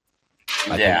point.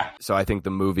 I think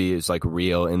the movie is like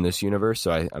real in this universe.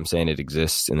 So I'm saying it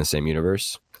exists in the same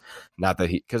universe. Not that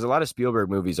because a lot of Spielberg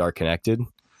movies are connected.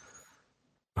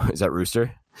 Is that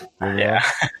Rooster? Yeah.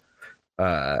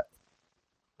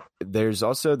 There's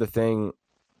also the thing.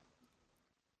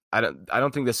 I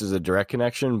don't think this is a direct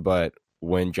connection, but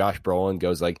when Josh Brolin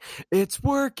goes like, "It's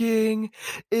working,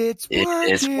 it's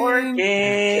working,"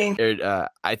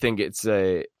 I think it's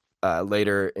a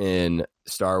later in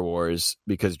Star Wars,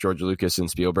 because George Lucas and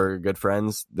Spielberg are good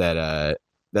friends,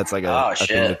 that's like a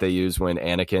thing that they use when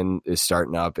Anakin is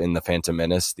starting up in the Phantom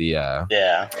Menace, the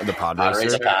pod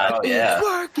racer. It's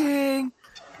working.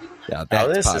 Yeah,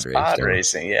 that's pod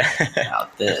racing. Yeah. Now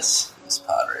this is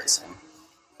pod racing.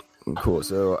 Cool.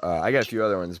 So I got a few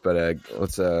other ones, but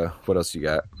let's. What else you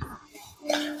got?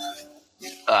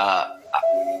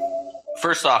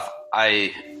 First off,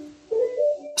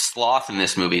 Sloth in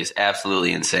this movie is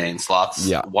absolutely insane. Sloth's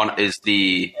one is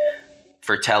the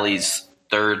Fratelli's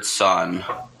third son,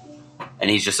 and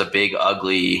he's just a big,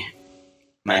 ugly,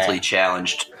 mentally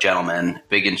challenged gentleman,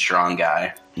 big and strong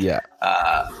guy. Yeah.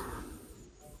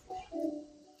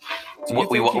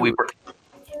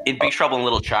 In Big Trouble in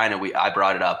Little China, I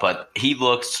brought it up, but he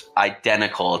looks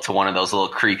identical to one of those little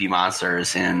creepy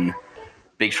monsters in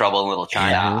Big Trouble in Little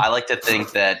China. Mm-hmm. I like to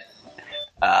think that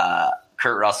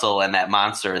Kurt Russell and that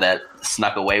monster that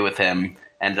snuck away with him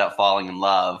ended up falling in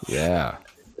love. Yeah.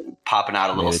 Popping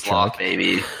out a little sloth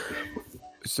baby.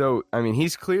 So, I mean,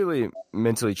 he's clearly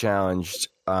mentally challenged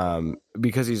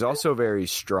because he's also very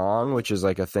strong, which is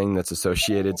like a thing that's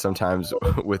associated sometimes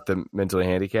with the mentally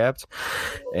handicapped.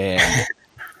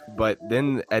 But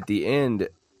then at the end,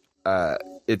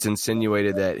 it's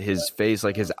insinuated that his face,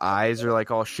 like his eyes are like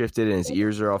all shifted and his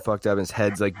ears are all fucked up and his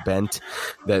head's like bent.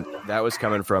 That was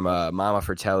coming from Mama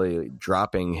Fratelli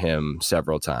dropping him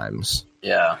several times.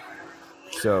 Yeah.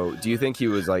 So do you think it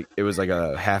was like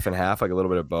a half and half, like a little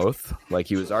bit of both? Like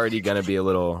he was already going to be a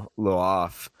little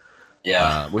off.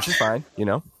 Yeah. Which is fine.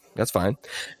 That's fine.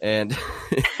 And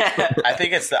I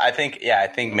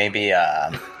think maybe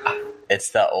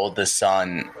it's the oldest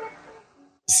son.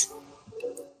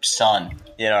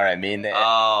 You know what I mean?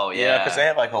 Because they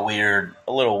have like a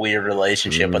little weird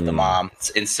relationship with the mom. It's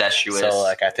incestuous. So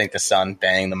like I think the son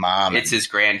banged the mom. It's his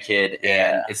grandkid,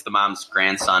 and it's the mom's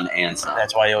grandson and son.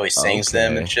 That's why he always sings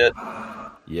them and shit.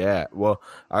 Yeah. Well,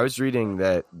 I was reading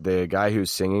that the guy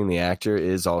who's singing, the actor,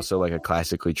 is also like a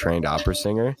classically trained opera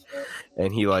singer,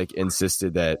 and he like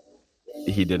insisted that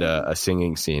he did a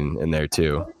singing scene in there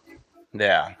too.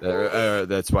 Yeah,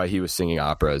 that's why he was singing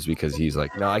operas, because he's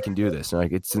like, no, I can do this. And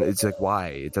like it's like, why?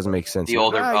 It doesn't make sense. The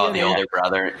older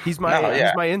brother. He's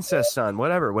my incest son.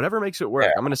 Whatever makes it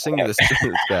work. I'm going to sing to this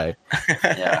guy.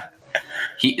 Yeah.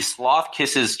 Sloth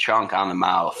kisses Chunk on the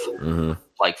mouth,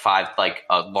 like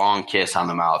a long kiss on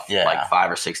the mouth, like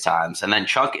 5 or 6 times, and then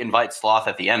Chunk invites Sloth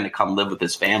at the end to come live with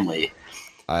his family.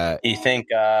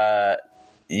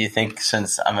 You think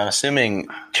since I'm assuming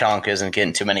Chunk isn't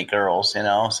getting too many girls,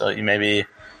 so maybe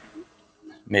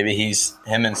he's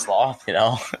him and Sloth,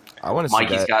 I want to see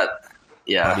Mikey's got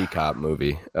buddy cop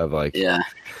movie of like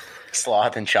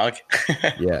Sloth and Chunk.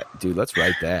 Yeah, dude, let's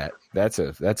write that. That's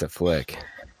a flick.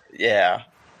 Yeah,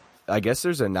 I guess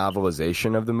there's a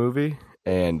novelization of the movie,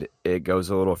 and it goes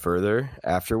a little further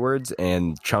afterwards.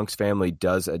 And Chunk's family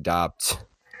does adopt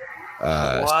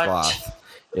Sloth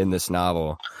in this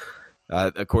novel.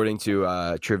 According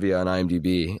to trivia on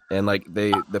IMDb, and like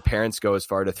the parents go as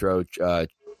far to throw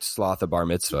Sloth a bar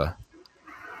mitzvah.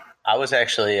 I was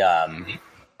actually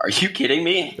Are you kidding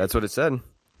me? That's what it said.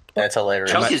 That's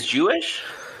hilarious. Chunk is Jewish?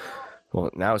 Well,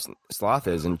 now Sloth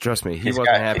is, and trust me, he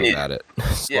wasn't happy about it.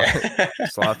 Yeah.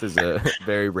 Sloth is a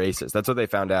very racist. That's what they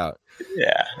found out.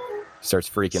 Yeah. Starts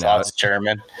freaking Sloth's out.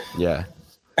 German. Yeah.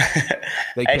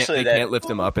 They can't lift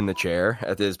him up in the chair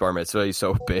at his bar mitzvah. He's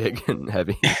so big and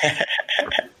heavy.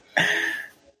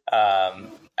 I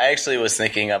actually was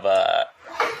thinking of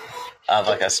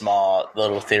like a small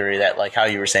little theory that, like how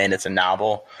you were saying it's a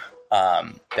novel,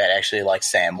 that actually like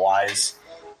Samwise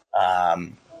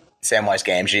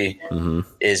Gamgee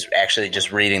is actually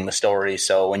just reading the story.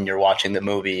 So when you're watching the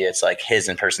movie, it's like his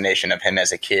impersonation of him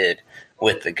as a kid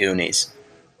with the Goonies.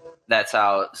 That's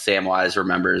how Samwise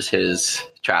remembers his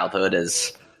childhood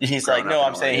as He's like, no,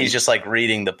 I'm saying he's just like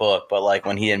reading the book, but like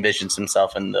when he envisions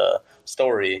himself in the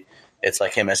story, it's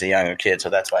like him as a younger kid.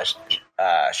 So that's why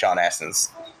Sean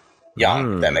Astin's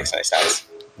young. If that makes any sense.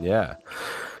 Yeah.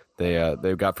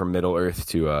 They got from Middle Earth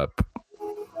to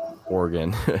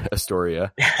Oregon,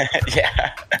 Astoria.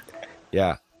 Yeah.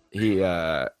 Yeah. He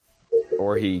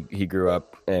grew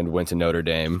up and went to Notre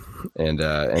Dame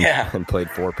and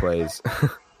played 4 plays.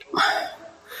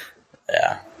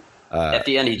 Yeah. At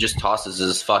the end, he just tosses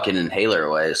his fucking inhaler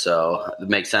away, so it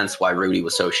makes sense why Rudy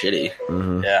was so shitty.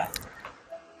 Mm-hmm. Yeah.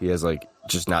 He has like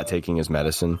just not taking his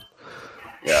medicine.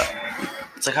 Yeah.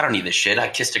 It's like, I don't need this shit. I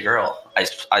kissed a girl. I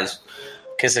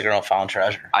Kissed a girl and found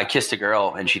treasure. I kissed a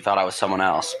girl, and she thought I was someone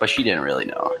else, but she didn't really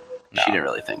know. No. She didn't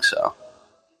really think so.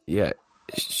 Yeah.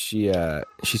 She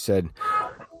said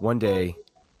one day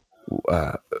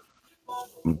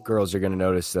girls are going to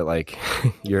notice that like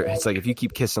it's like if you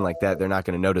keep kissing like that, they're not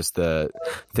going to notice the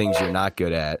things you're not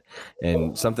good at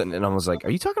and something. And I was like,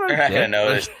 are you talking about? You're not going to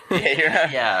notice.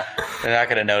 Yeah. They're not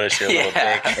going to notice your little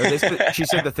dick. She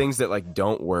said the things that like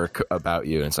don't work about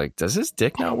you. And it's like, does his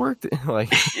dick not work?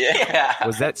 Like, Yeah.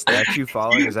 was that statue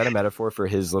falling? Is that a metaphor for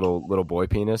his little boy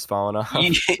penis falling off?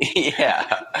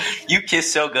 Yeah. You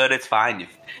kiss so good, it's fine. You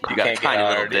got a tiny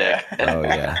little dick. Oh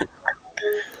yeah.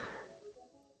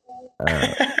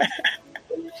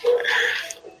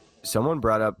 Someone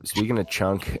brought up, speaking of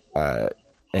Chunk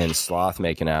and Sloth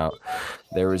making out,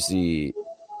 there was a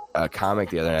comic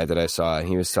the other night that I saw, and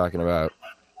he was talking about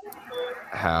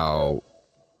how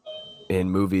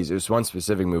in movies, it was one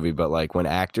specific movie, but like when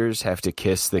actors have to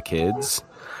kiss the kids,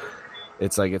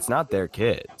 it's like it's not their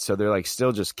kid, so they're like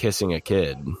still just kissing a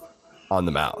kid on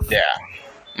the mouth. Yeah.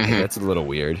 Mm-hmm. That's a little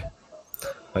weird.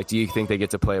 Like, do you think they get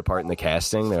to play a part in the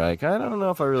casting? They're like, I don't know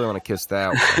if I really want to kiss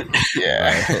that one.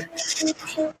 Yeah.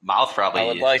 Mouth probably I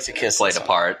would like to kiss played a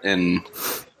part in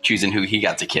choosing who he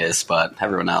got to kiss, but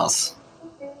everyone else,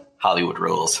 Hollywood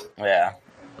rules. Yeah.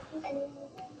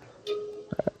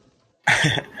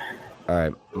 All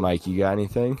right, Mike, you got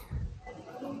anything?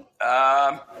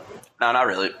 No, not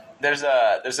really. There's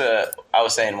a I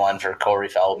was saying one for Corey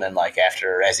Feldman, like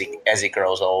after as he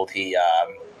grows old, he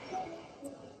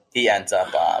ends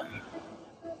up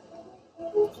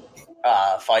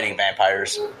fighting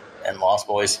vampires and Lost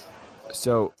Boys.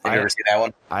 So Have you ever seen that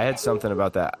one? I had something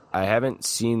about that. I haven't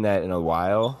seen that in a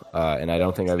while, and I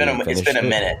don't think I've even finished it. It's been a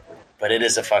minute, but it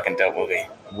is a fucking dope movie.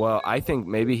 Well, I think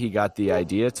maybe he got the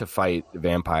idea to fight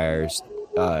vampires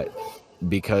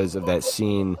because of that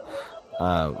scene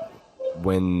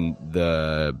when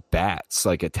the bats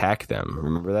like attack them.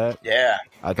 Remember that? Yeah.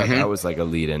 I thought that was like a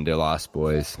lead into Lost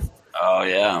Boys. Oh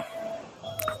yeah.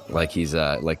 Like he's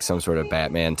like some sort of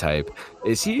Batman type.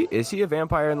 Is he a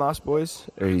vampire in Lost Boys,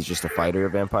 or he's just a fighter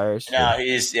of vampires? No,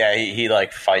 he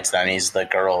like fights them. He's the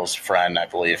girl's friend, I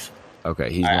believe.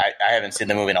 Okay, I haven't seen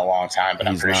the movie in a long time, but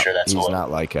I'm pretty sure that's he's what. not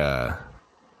like a.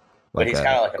 But he's kind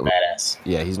of like a badass.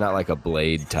 Yeah, he's not like a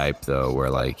Blade type though, where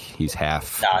like he's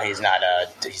half. No, he's not a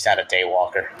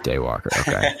daywalker. Daywalker.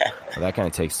 Okay, well, that kind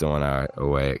of takes the one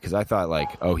away because I thought like,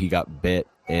 oh, he got bit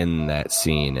in that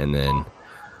scene, and then.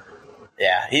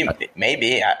 Yeah, he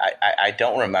maybe. I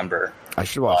don't remember. I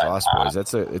should watch Lost Boys.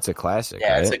 It's a classic.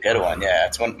 Yeah, right? it's a good one. Yeah,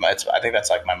 I think that's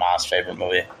like my mom's favorite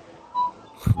movie.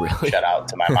 Really? Shout out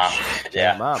to my mom.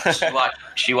 Yeah, Mom.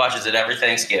 She watches it every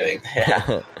Thanksgiving.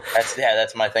 Yeah,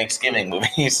 that's my Thanksgiving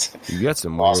movies. You got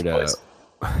some Lost weird,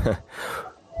 Boys.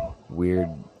 weird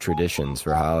traditions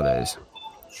for holidays.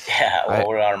 Yeah,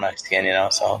 we are Mexican,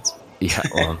 so it's... Yeah,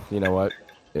 well, you know what?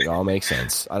 It all makes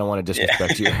sense. I don't want to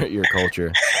disrespect your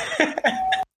culture.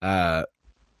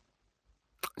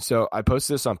 So I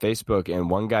posted this on Facebook, and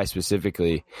one guy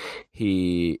specifically,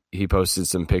 he posted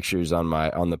some pictures on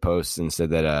the post and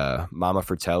said that Mama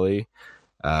Fratelli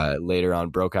later on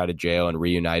broke out of jail and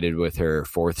reunited with her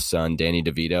fourth son, Danny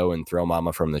DeVito, and Throw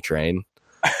Mama from the Train.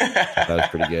 That was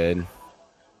pretty good.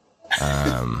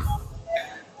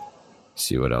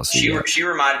 see what else. She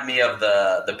reminded me of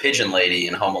the pigeon lady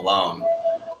in Home Alone.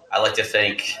 I like to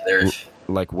think they're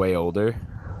like way older.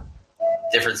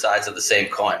 Different sides of the same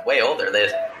coin. Way older.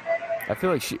 I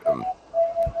feel like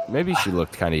maybe she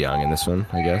looked kind of young in this one.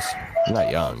 I guess not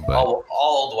young, but all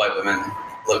old white women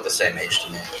look the same age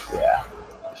to me. Yeah.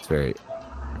 It's very.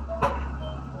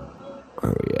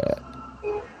 Where are we at?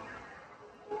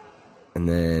 And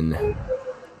then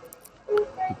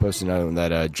he posted another one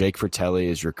that Jake Fratelli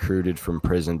is recruited from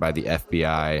prison by the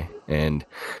FBI and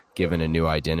given a new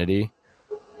identity.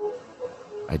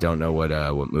 I don't know what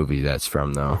movie that's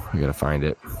from though. I gotta find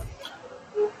it.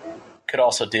 Could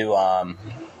also do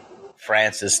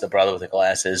Francis, the brother with the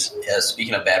glasses. Yeah,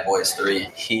 speaking of Bad Boys 3.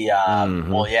 He,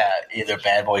 well, yeah, either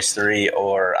Bad Boys 3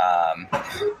 or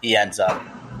he ends up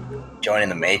joining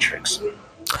the Matrix.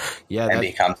 Yeah, and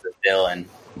becomes the villain.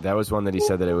 That was one that he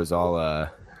said that it was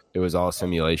all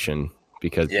simulation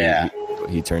because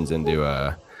he turns into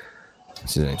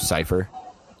what's his name, Cypher.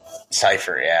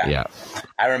 Cypher, yeah. Yeah.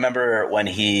 I remember when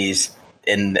he's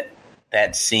in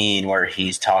that scene where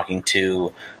he's talking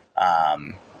to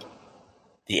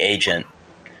the agent.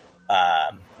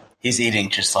 He's eating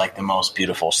just like the most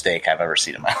beautiful steak I've ever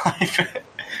seen in my life.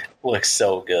 Looks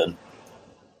so good.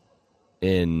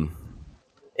 In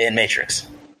Matrix.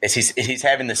 He's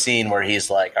having the scene where he's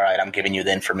like, all right, I'm giving you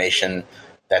the information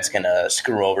that's going to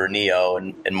screw over Neo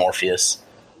and Morpheus.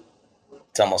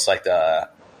 It's almost like the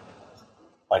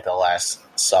Last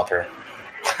Supper.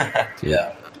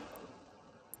 Yeah.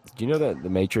 Do you know that The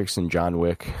Matrix and John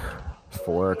Wick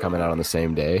 4 are coming out on the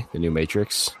same day? The new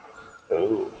Matrix?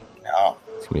 Ooh, no.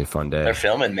 It's going to be a fun day. They're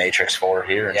filming Matrix 4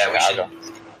 here in Chicago. We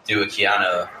should do a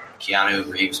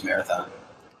Keanu Reeves marathon.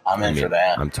 I'm in for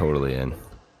that. I'm totally in.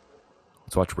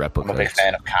 Let's watch Replicas. I'm a big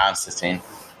fan of Constantine.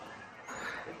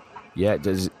 Yeah,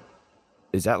 is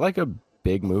that like a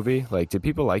big movie? Like, do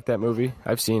people like that movie?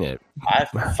 I've seen it. I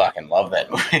fucking love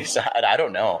that movie. So I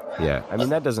don't know. Yeah, I mean,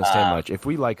 that doesn't say much. If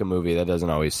we like a movie, that doesn't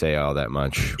always say all that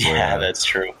much. Yeah, that's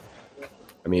true.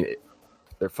 I mean,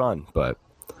 they're fun, but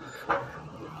I'm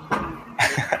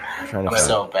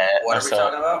so bad. What are we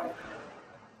talking about?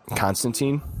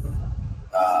 Constantine?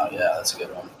 Yeah, that's a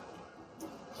good one.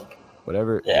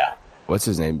 Whatever. Yeah. What's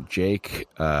his name? Jake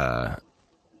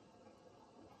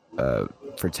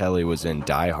Fratelli was in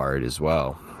Die Hard as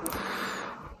well.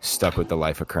 Stuck with the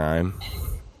Life of Crime.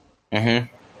 Mm-hmm.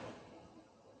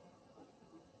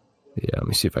 Yeah, let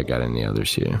me see if I got any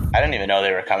others here. I didn't even know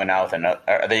they were coming out with another.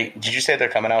 Did you say they're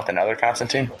coming out with another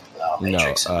Constantine?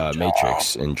 Matrix. No,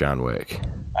 Matrix and John Wick.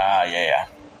 Yeah.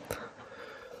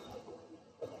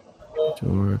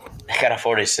 They got a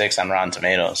 46 on Rotten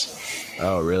Tomatoes.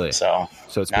 Oh, really? So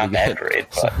it's not that good. great,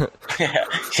 but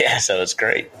yeah, so it's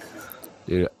great.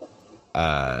 Dude,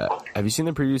 have you seen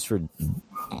the previews for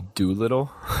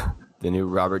Doolittle? The new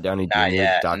Robert Downey Jr. Not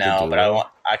yet, Dr. no, Doolittle?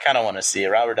 but I kind of want to see it.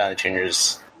 Robert Downey Jr.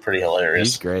 is pretty hilarious.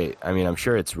 He's great. I mean, I'm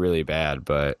sure it's really bad,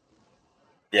 but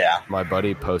yeah. My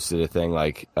buddy posted a thing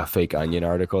like a fake Onion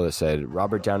article that said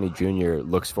Robert Downey Jr.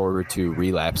 looks forward to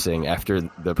relapsing after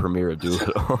the premiere of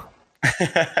Doolittle.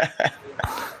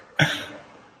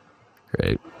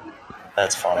 Great.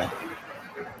 That's funny.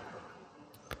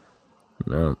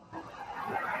 No.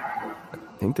 I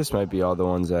think this might be all the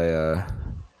ones I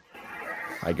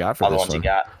got for all this the ones one. you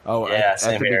got. Oh, yeah, at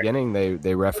the here. beginning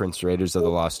they referenced Raiders of the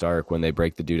Lost Ark when they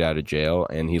break the dude out of jail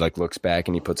and he like looks back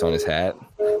and he puts on his hat.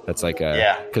 That's like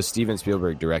because Steven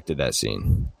Spielberg directed that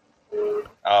scene.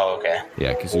 Oh, okay.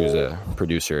 Yeah, because he was a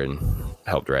producer and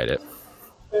helped write it.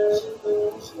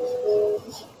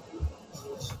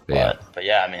 But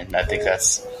yeah, I mean, I think that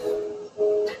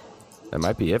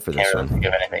might be it for this one. one. Can't think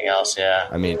of anything else. Yeah.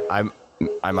 I mean, I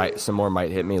might some more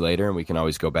might hit me later, and we can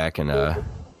always go back and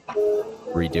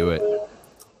redo it.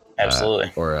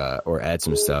 Absolutely. Or add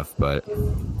some stuff, but I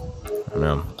don't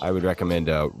know. I would recommend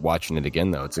watching it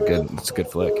again though. It's a good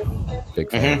flick.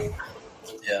 Big fan.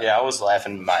 Mm-hmm. Yeah, I was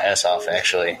laughing my ass off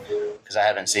actually because I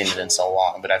haven't seen it in so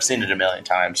long, but I've seen it a million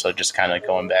times. So just kind of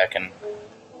going back and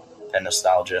that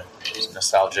nostalgic.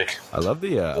 I love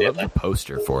the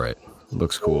poster for it. It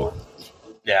looks cool.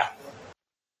 Yeah.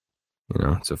 You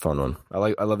know, it's a fun one. I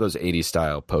love those 80s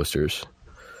style posters.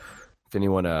 If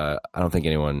anyone, I don't think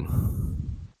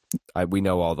anyone, we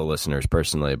know all the listeners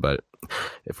personally, but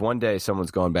if one day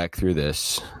someone's going back through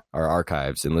our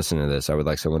archives and listening to this, I would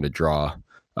like someone to draw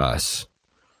us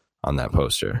on that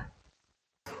poster.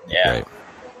 Yeah. Great.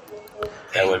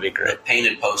 That would be great. The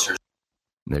painted posters.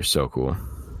 They're so cool.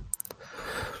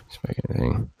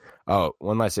 Oh,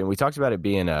 one last thing. We talked about it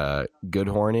being kid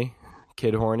horny.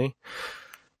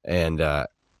 And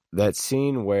that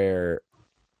scene where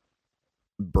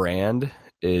Brand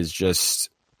is just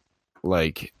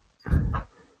like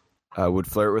would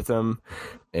flirt with him,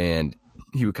 and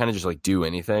he would kind of just like do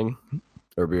anything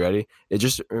or be ready. It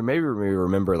made me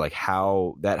remember like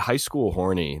how that high school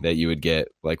horny that you would get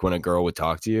like when a girl would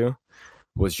talk to you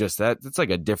was just that's like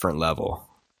a different level.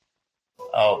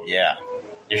 Oh yeah,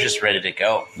 you're just ready to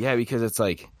go. Yeah, because it's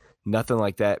like nothing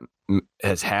like that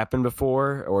has happened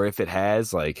before, or if it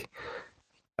has, like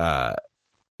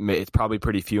it's probably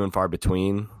pretty few and far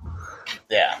between.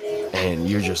 Yeah, and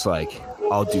you're just like,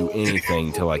 I'll do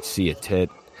anything to like see a tit,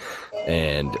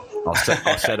 and I'll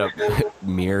set up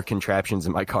mirror contraptions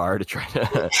in my car to try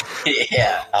to.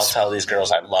 Yeah, I'll tell these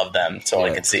girls I love them so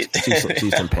I can see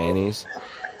some panties.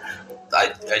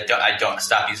 I don't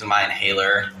stop using my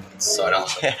inhaler, so I don't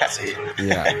see.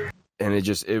 Yeah, and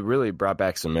it really brought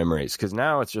back some memories, because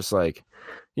now it's just like,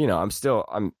 I'm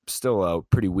still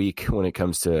pretty weak when it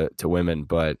comes to women,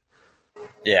 but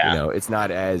yeah, it's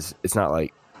not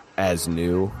like as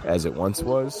new as it once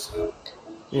was.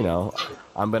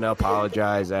 I'm gonna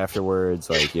apologize afterwards.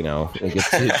 Like, it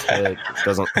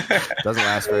doesn't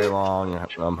last very long.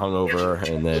 I'm hungover,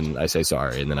 and then I say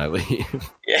sorry, and then I leave.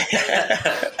 Yeah,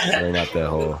 really not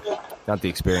the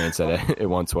experience that it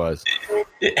once was.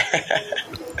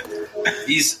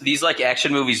 These like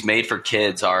action movies made for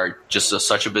kids are just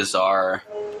such a bizarre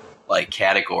like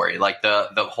category. Like the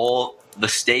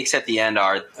stakes at the end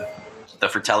are the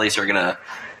Fratellis are gonna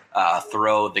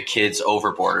throw the kids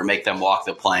overboard or make them walk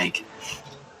the plank.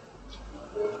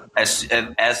 As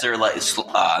they're like,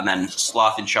 and then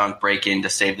Sloth and Chunk break in to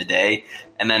save the day,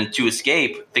 and then to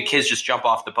escape, the kids just jump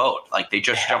off the boat. Like they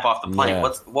just jump off the plank. Yeah.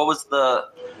 What was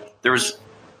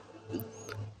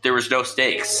there was no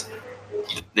stakes.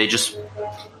 They just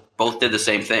both did the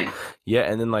same thing. Yeah,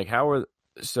 and then like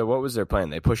so what was their plan?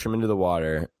 They push them into the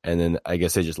water, and then I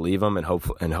guess they just leave them and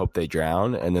hope they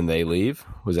drown, and then they leave.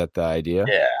 Was that the idea?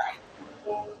 Yeah.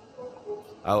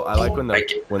 I like when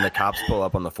the cops pull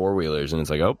up on the 4-wheelers, and it's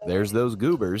like, oh, there's those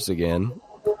goobers again.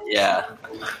 Yeah.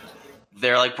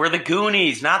 They're like, we're the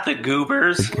Goonies, not the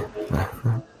goobers.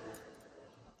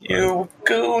 You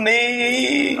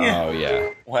Goonie! Oh,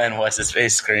 yeah. When what's his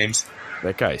face screams.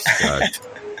 That guy sucked.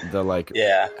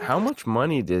 Yeah. How much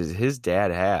money does his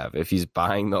dad have if he's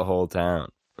buying the whole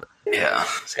town? Yeah.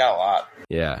 He's got a lot.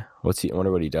 Yeah. I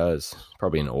wonder what he does.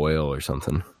 Probably in oil or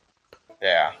something.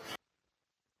 Yeah.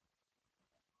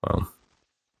 Well,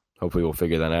 hopefully we'll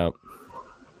figure that out.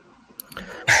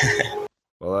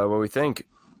 Well, what we think?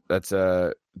 Let's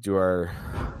do our...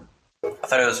 I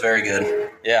thought it was very good.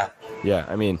 Yeah. Yeah,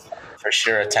 I mean... For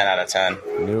sure, a 10 out of 10.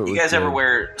 You guys ever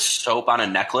wear soap on a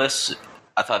necklace?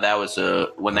 I thought that was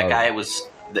when that guy was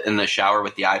in the shower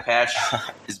with the eye patch,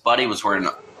 his buddy was wearing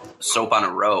soap on a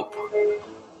rope.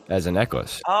 As a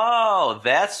necklace. Oh,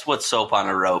 that's what soap on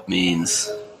a rope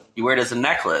means. You wear it as a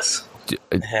necklace.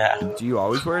 Yeah. Do you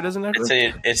always wear it as a necklace?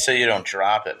 It's so you don't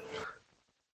drop it.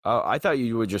 Oh, I thought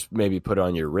you would just maybe put it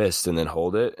on your wrist and then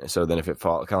hold it. So then if it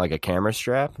falls, kind of like a camera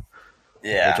strap.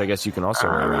 Yeah. Which I guess you can also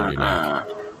wear around your neck.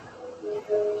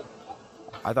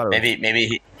 I thought it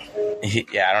maybe he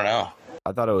yeah, I don't know.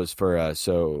 I thought it was for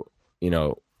so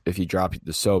if you drop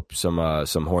the soap, some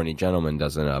horny gentleman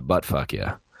doesn't butt fuck you.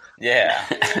 Yeah.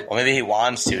 Well, maybe he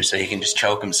wants to, so he can just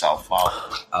choke himself while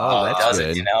that's he does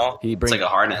good. it. He brings it's like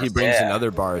a harness. He brings another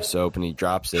bar of soap and he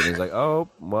drops it. And he's like, "Oh,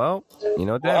 well, you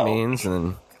know what that means."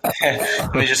 And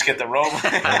let me just get the rope.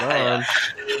 Hold on.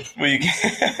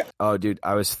 Oh, dude,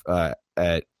 I was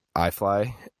at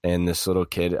iFly, and this little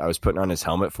kid, I was putting on his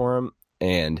helmet for him,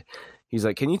 and he's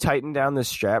like, "Can you tighten down this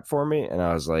strap for me?" And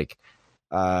I was like,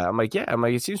 I'm like, yeah. I'm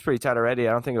like, it seems pretty tight already.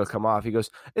 I don't think it'll come off. He goes,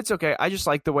 "It's okay. I just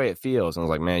like the way it feels." And I was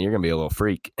like, man, you're going to be a little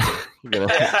freak.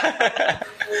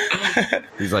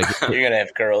 He's like, you're going to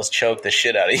have girls choke the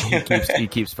shit out of you. he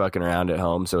keeps fucking around at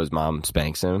home, so his mom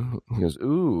spanks him. He goes,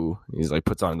 ooh. He's like,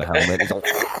 puts on the helmet. He's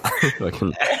like,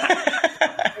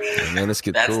 man, this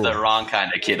kid's cool. That's the wrong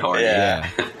kind of kid horny. Yeah.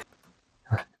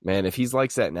 Man, if he's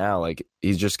like that now, like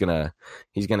he's gonna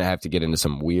have to get into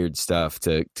some weird stuff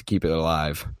to keep it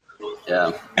alive.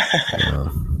 Yeah.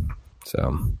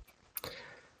 So,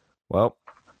 well,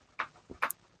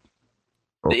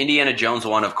 the Indiana Jones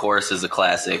one, of course, is a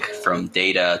classic. From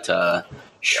Data to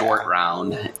Short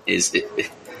Round is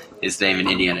his name in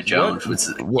Indiana Jones, which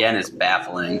again is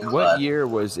baffling. What year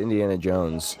was Indiana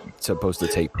Jones supposed to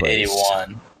take place?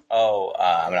 81. Oh,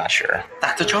 I'm not sure.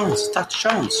 Dr. Jones.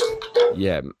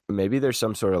 Yeah, maybe there's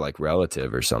some sort of like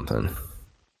relative or something.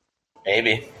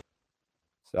 Maybe.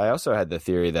 So I also had the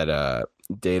theory that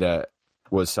Data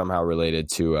was somehow related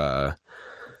to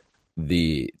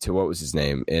what was his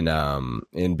name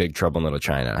in Big Trouble in Little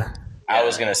China. I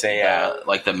was gonna say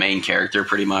like the main character,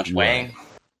 pretty much. Wang.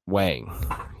 Wang,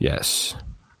 yes.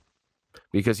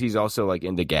 Because he's also like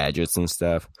into gadgets and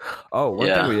stuff. Oh, one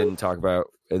thing we didn't talk about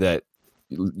that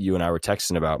you and I were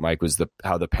texting about, Mike, was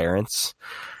how the parents,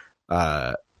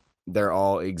 they're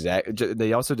all exact.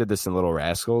 They also did this in Little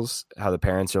Rascals, how the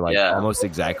parents are like almost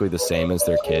exactly the same as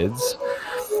their kids.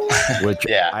 Which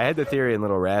I had the theory in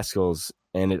Little Rascals,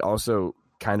 and it also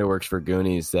kind of works for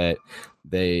Goonies, that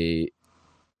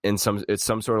it's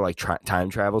some sort of like time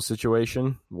travel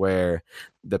situation where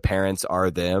the parents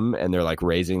are them and they're like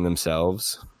raising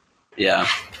themselves. Yeah.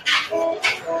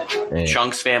 And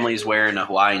Chunk's family's wearing a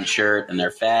Hawaiian shirt and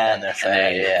they're fat. And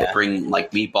they bring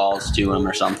like meatballs to him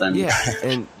or something. Yeah,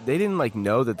 and they didn't like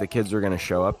know that the kids were going to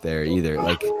show up there either.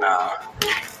 Like,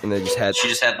 and she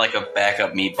just had like a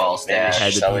backup meatball stash.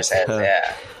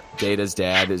 Data's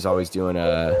dad is always doing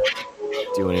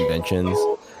inventions.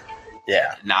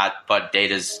 Yeah, but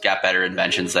Data's got better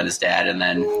inventions than his dad, and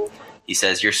then he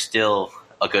says, "You're still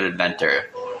a good inventor,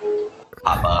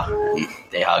 Papa." And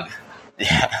they hug.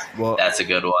 Yeah, well, that's a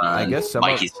good one. I guess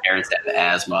Mikey's parents have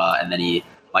asthma, and then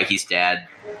Mikey's dad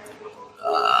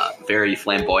very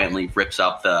flamboyantly rips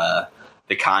up the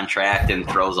contract and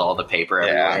throws all the paper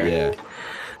everywhere. Yeah,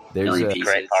 there's a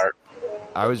great part.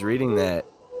 I was reading that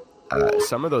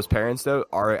some of those parents though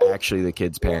are actually the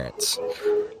kids' parents.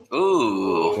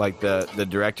 Ooh, like the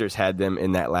directors had them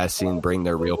in that last scene bring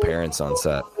their real parents on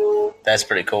set. That's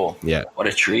pretty cool. Yeah, what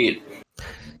a treat.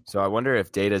 So I wonder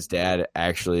if Data's dad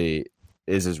actually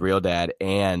is his real dad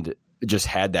and just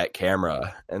had that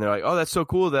camera, and they're like, "Oh, that's so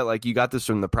cool that like you got this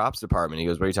from the props department." He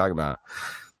goes, "What are you talking about?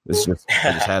 I just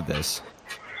have this."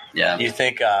 Yeah. You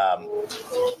think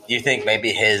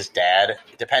maybe his dad,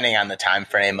 depending on the time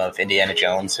frame of Indiana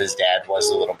Jones, his dad was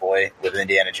the little boy with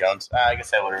Indiana Jones? I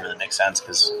guess that wouldn't really make sense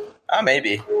because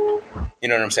maybe. You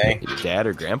know what I'm saying? Dad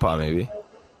or grandpa, maybe.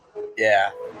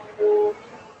 Yeah.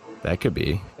 That could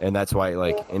be. And that's why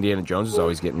like Indiana Jones is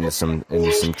always getting into some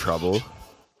trouble.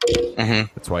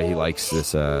 Mm-hmm. That's why he likes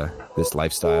this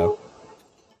lifestyle.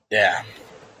 Yeah.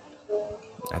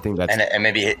 I think that's and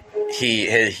maybe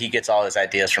he gets all his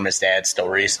ideas from his dad's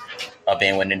stories of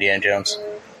being with Indiana Jones.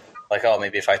 Like,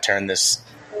 maybe if I turn these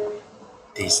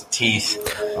teeth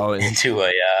into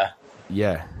a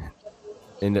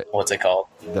what's it called?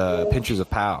 The pinchers of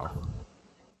Pow.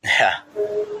 Yeah.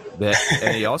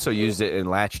 And he also used it and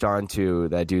latched onto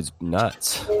that dude's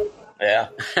nuts. Yeah.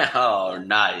 Oh,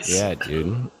 nice. Yeah,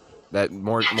 dude. That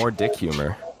more dick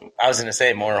humor. I was gonna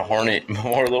say more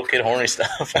little kid horny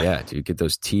stuff. Yeah, dude, get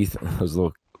those teeth, those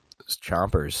little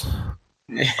chompers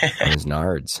on his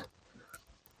nards,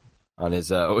 on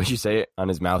his what would you say? On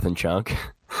his mouth and chunk,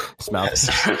 his mouth.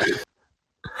 Yes.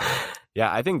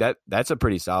 Yeah, I think that's a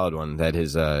pretty solid one. That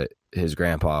his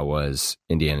grandpa was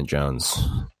Indiana Jones,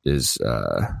 is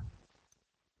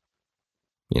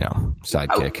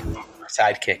sidekick.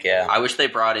 Sidekick, yeah. I wish they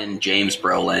brought in James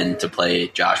Brolin to play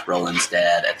Josh Brolin's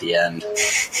dad at the end.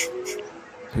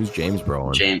 Who's James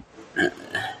Brolin?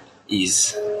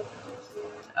 He's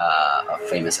a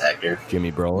famous actor. Jimmy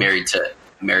Brolin.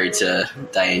 Married to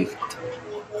Diane,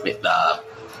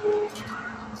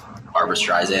 Barbra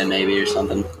Streisand, maybe, or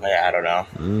something. Yeah, I don't know.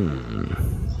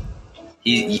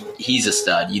 He's a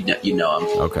stud. You know him.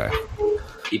 Okay.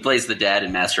 He plays the dad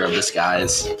in Master of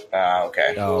Disguise.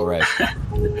 Okay. Oh, right. I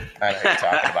know what you're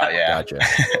talking about, yeah. Gotcha.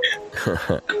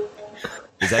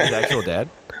 Is that his actual dad?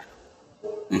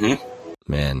 Mm-hmm.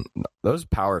 Man, those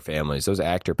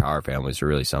actor power families are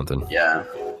really something. Yeah.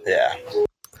 Yeah.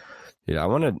 Yeah, I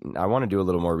want to do a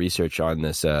little more research on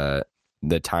this the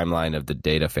timeline of the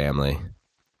Data family.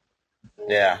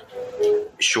 Yeah.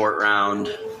 Short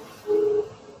Round.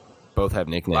 Both have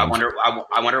nicknames.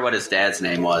 I wonder what his dad's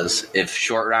name was. If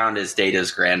Short Round is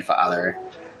Data's grandfather,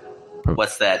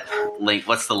 what's that link?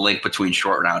 What's the link between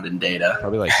Short Round and Data?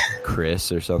 Probably like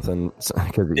Chris or something.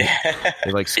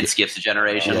 He like it skips a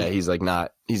generation. Yeah, he's like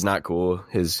he's not cool.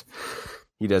 He's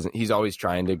always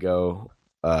trying to go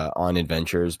on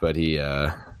adventures, but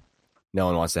no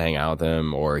one wants to hang out with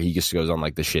him, or he just goes on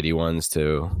like the shitty ones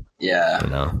too. Yeah.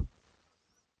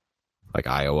 Like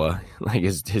Iowa, like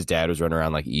his dad was running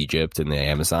around like Egypt and the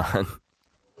Amazon.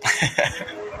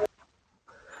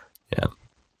 Yeah.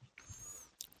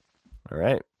 All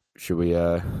right. Should we?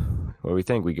 What do we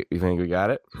think? You think we got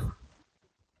it?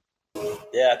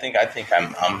 Yeah, I think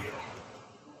I'm.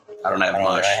 I don't have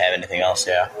much. I have anything else.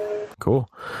 Yeah. Cool.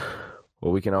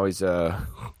 Well, we can always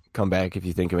come back if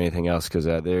you think of anything else, because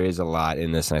there is a lot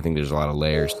in this, and I think there's a lot of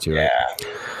layers to it. Yeah.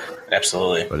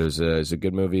 Absolutely. But it was a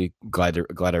good movie. Glad I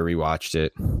rewatched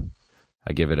it.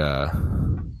 I give it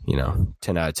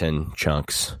 10 out of 10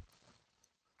 chunks.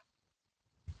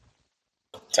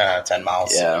 10 out of 10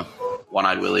 miles. Yeah.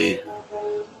 One-Eyed Willie.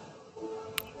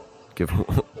 Give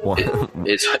one.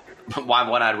 It's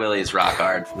One-Eyed Willie is rock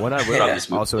hard. One-Eyed Willie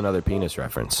is also another penis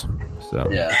reference. So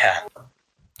Yeah.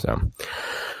 So,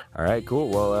 all right, cool.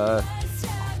 Well,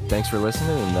 thanks for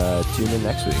listening, and tune in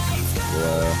next week.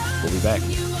 We'll be back.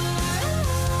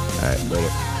 All right,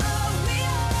 later.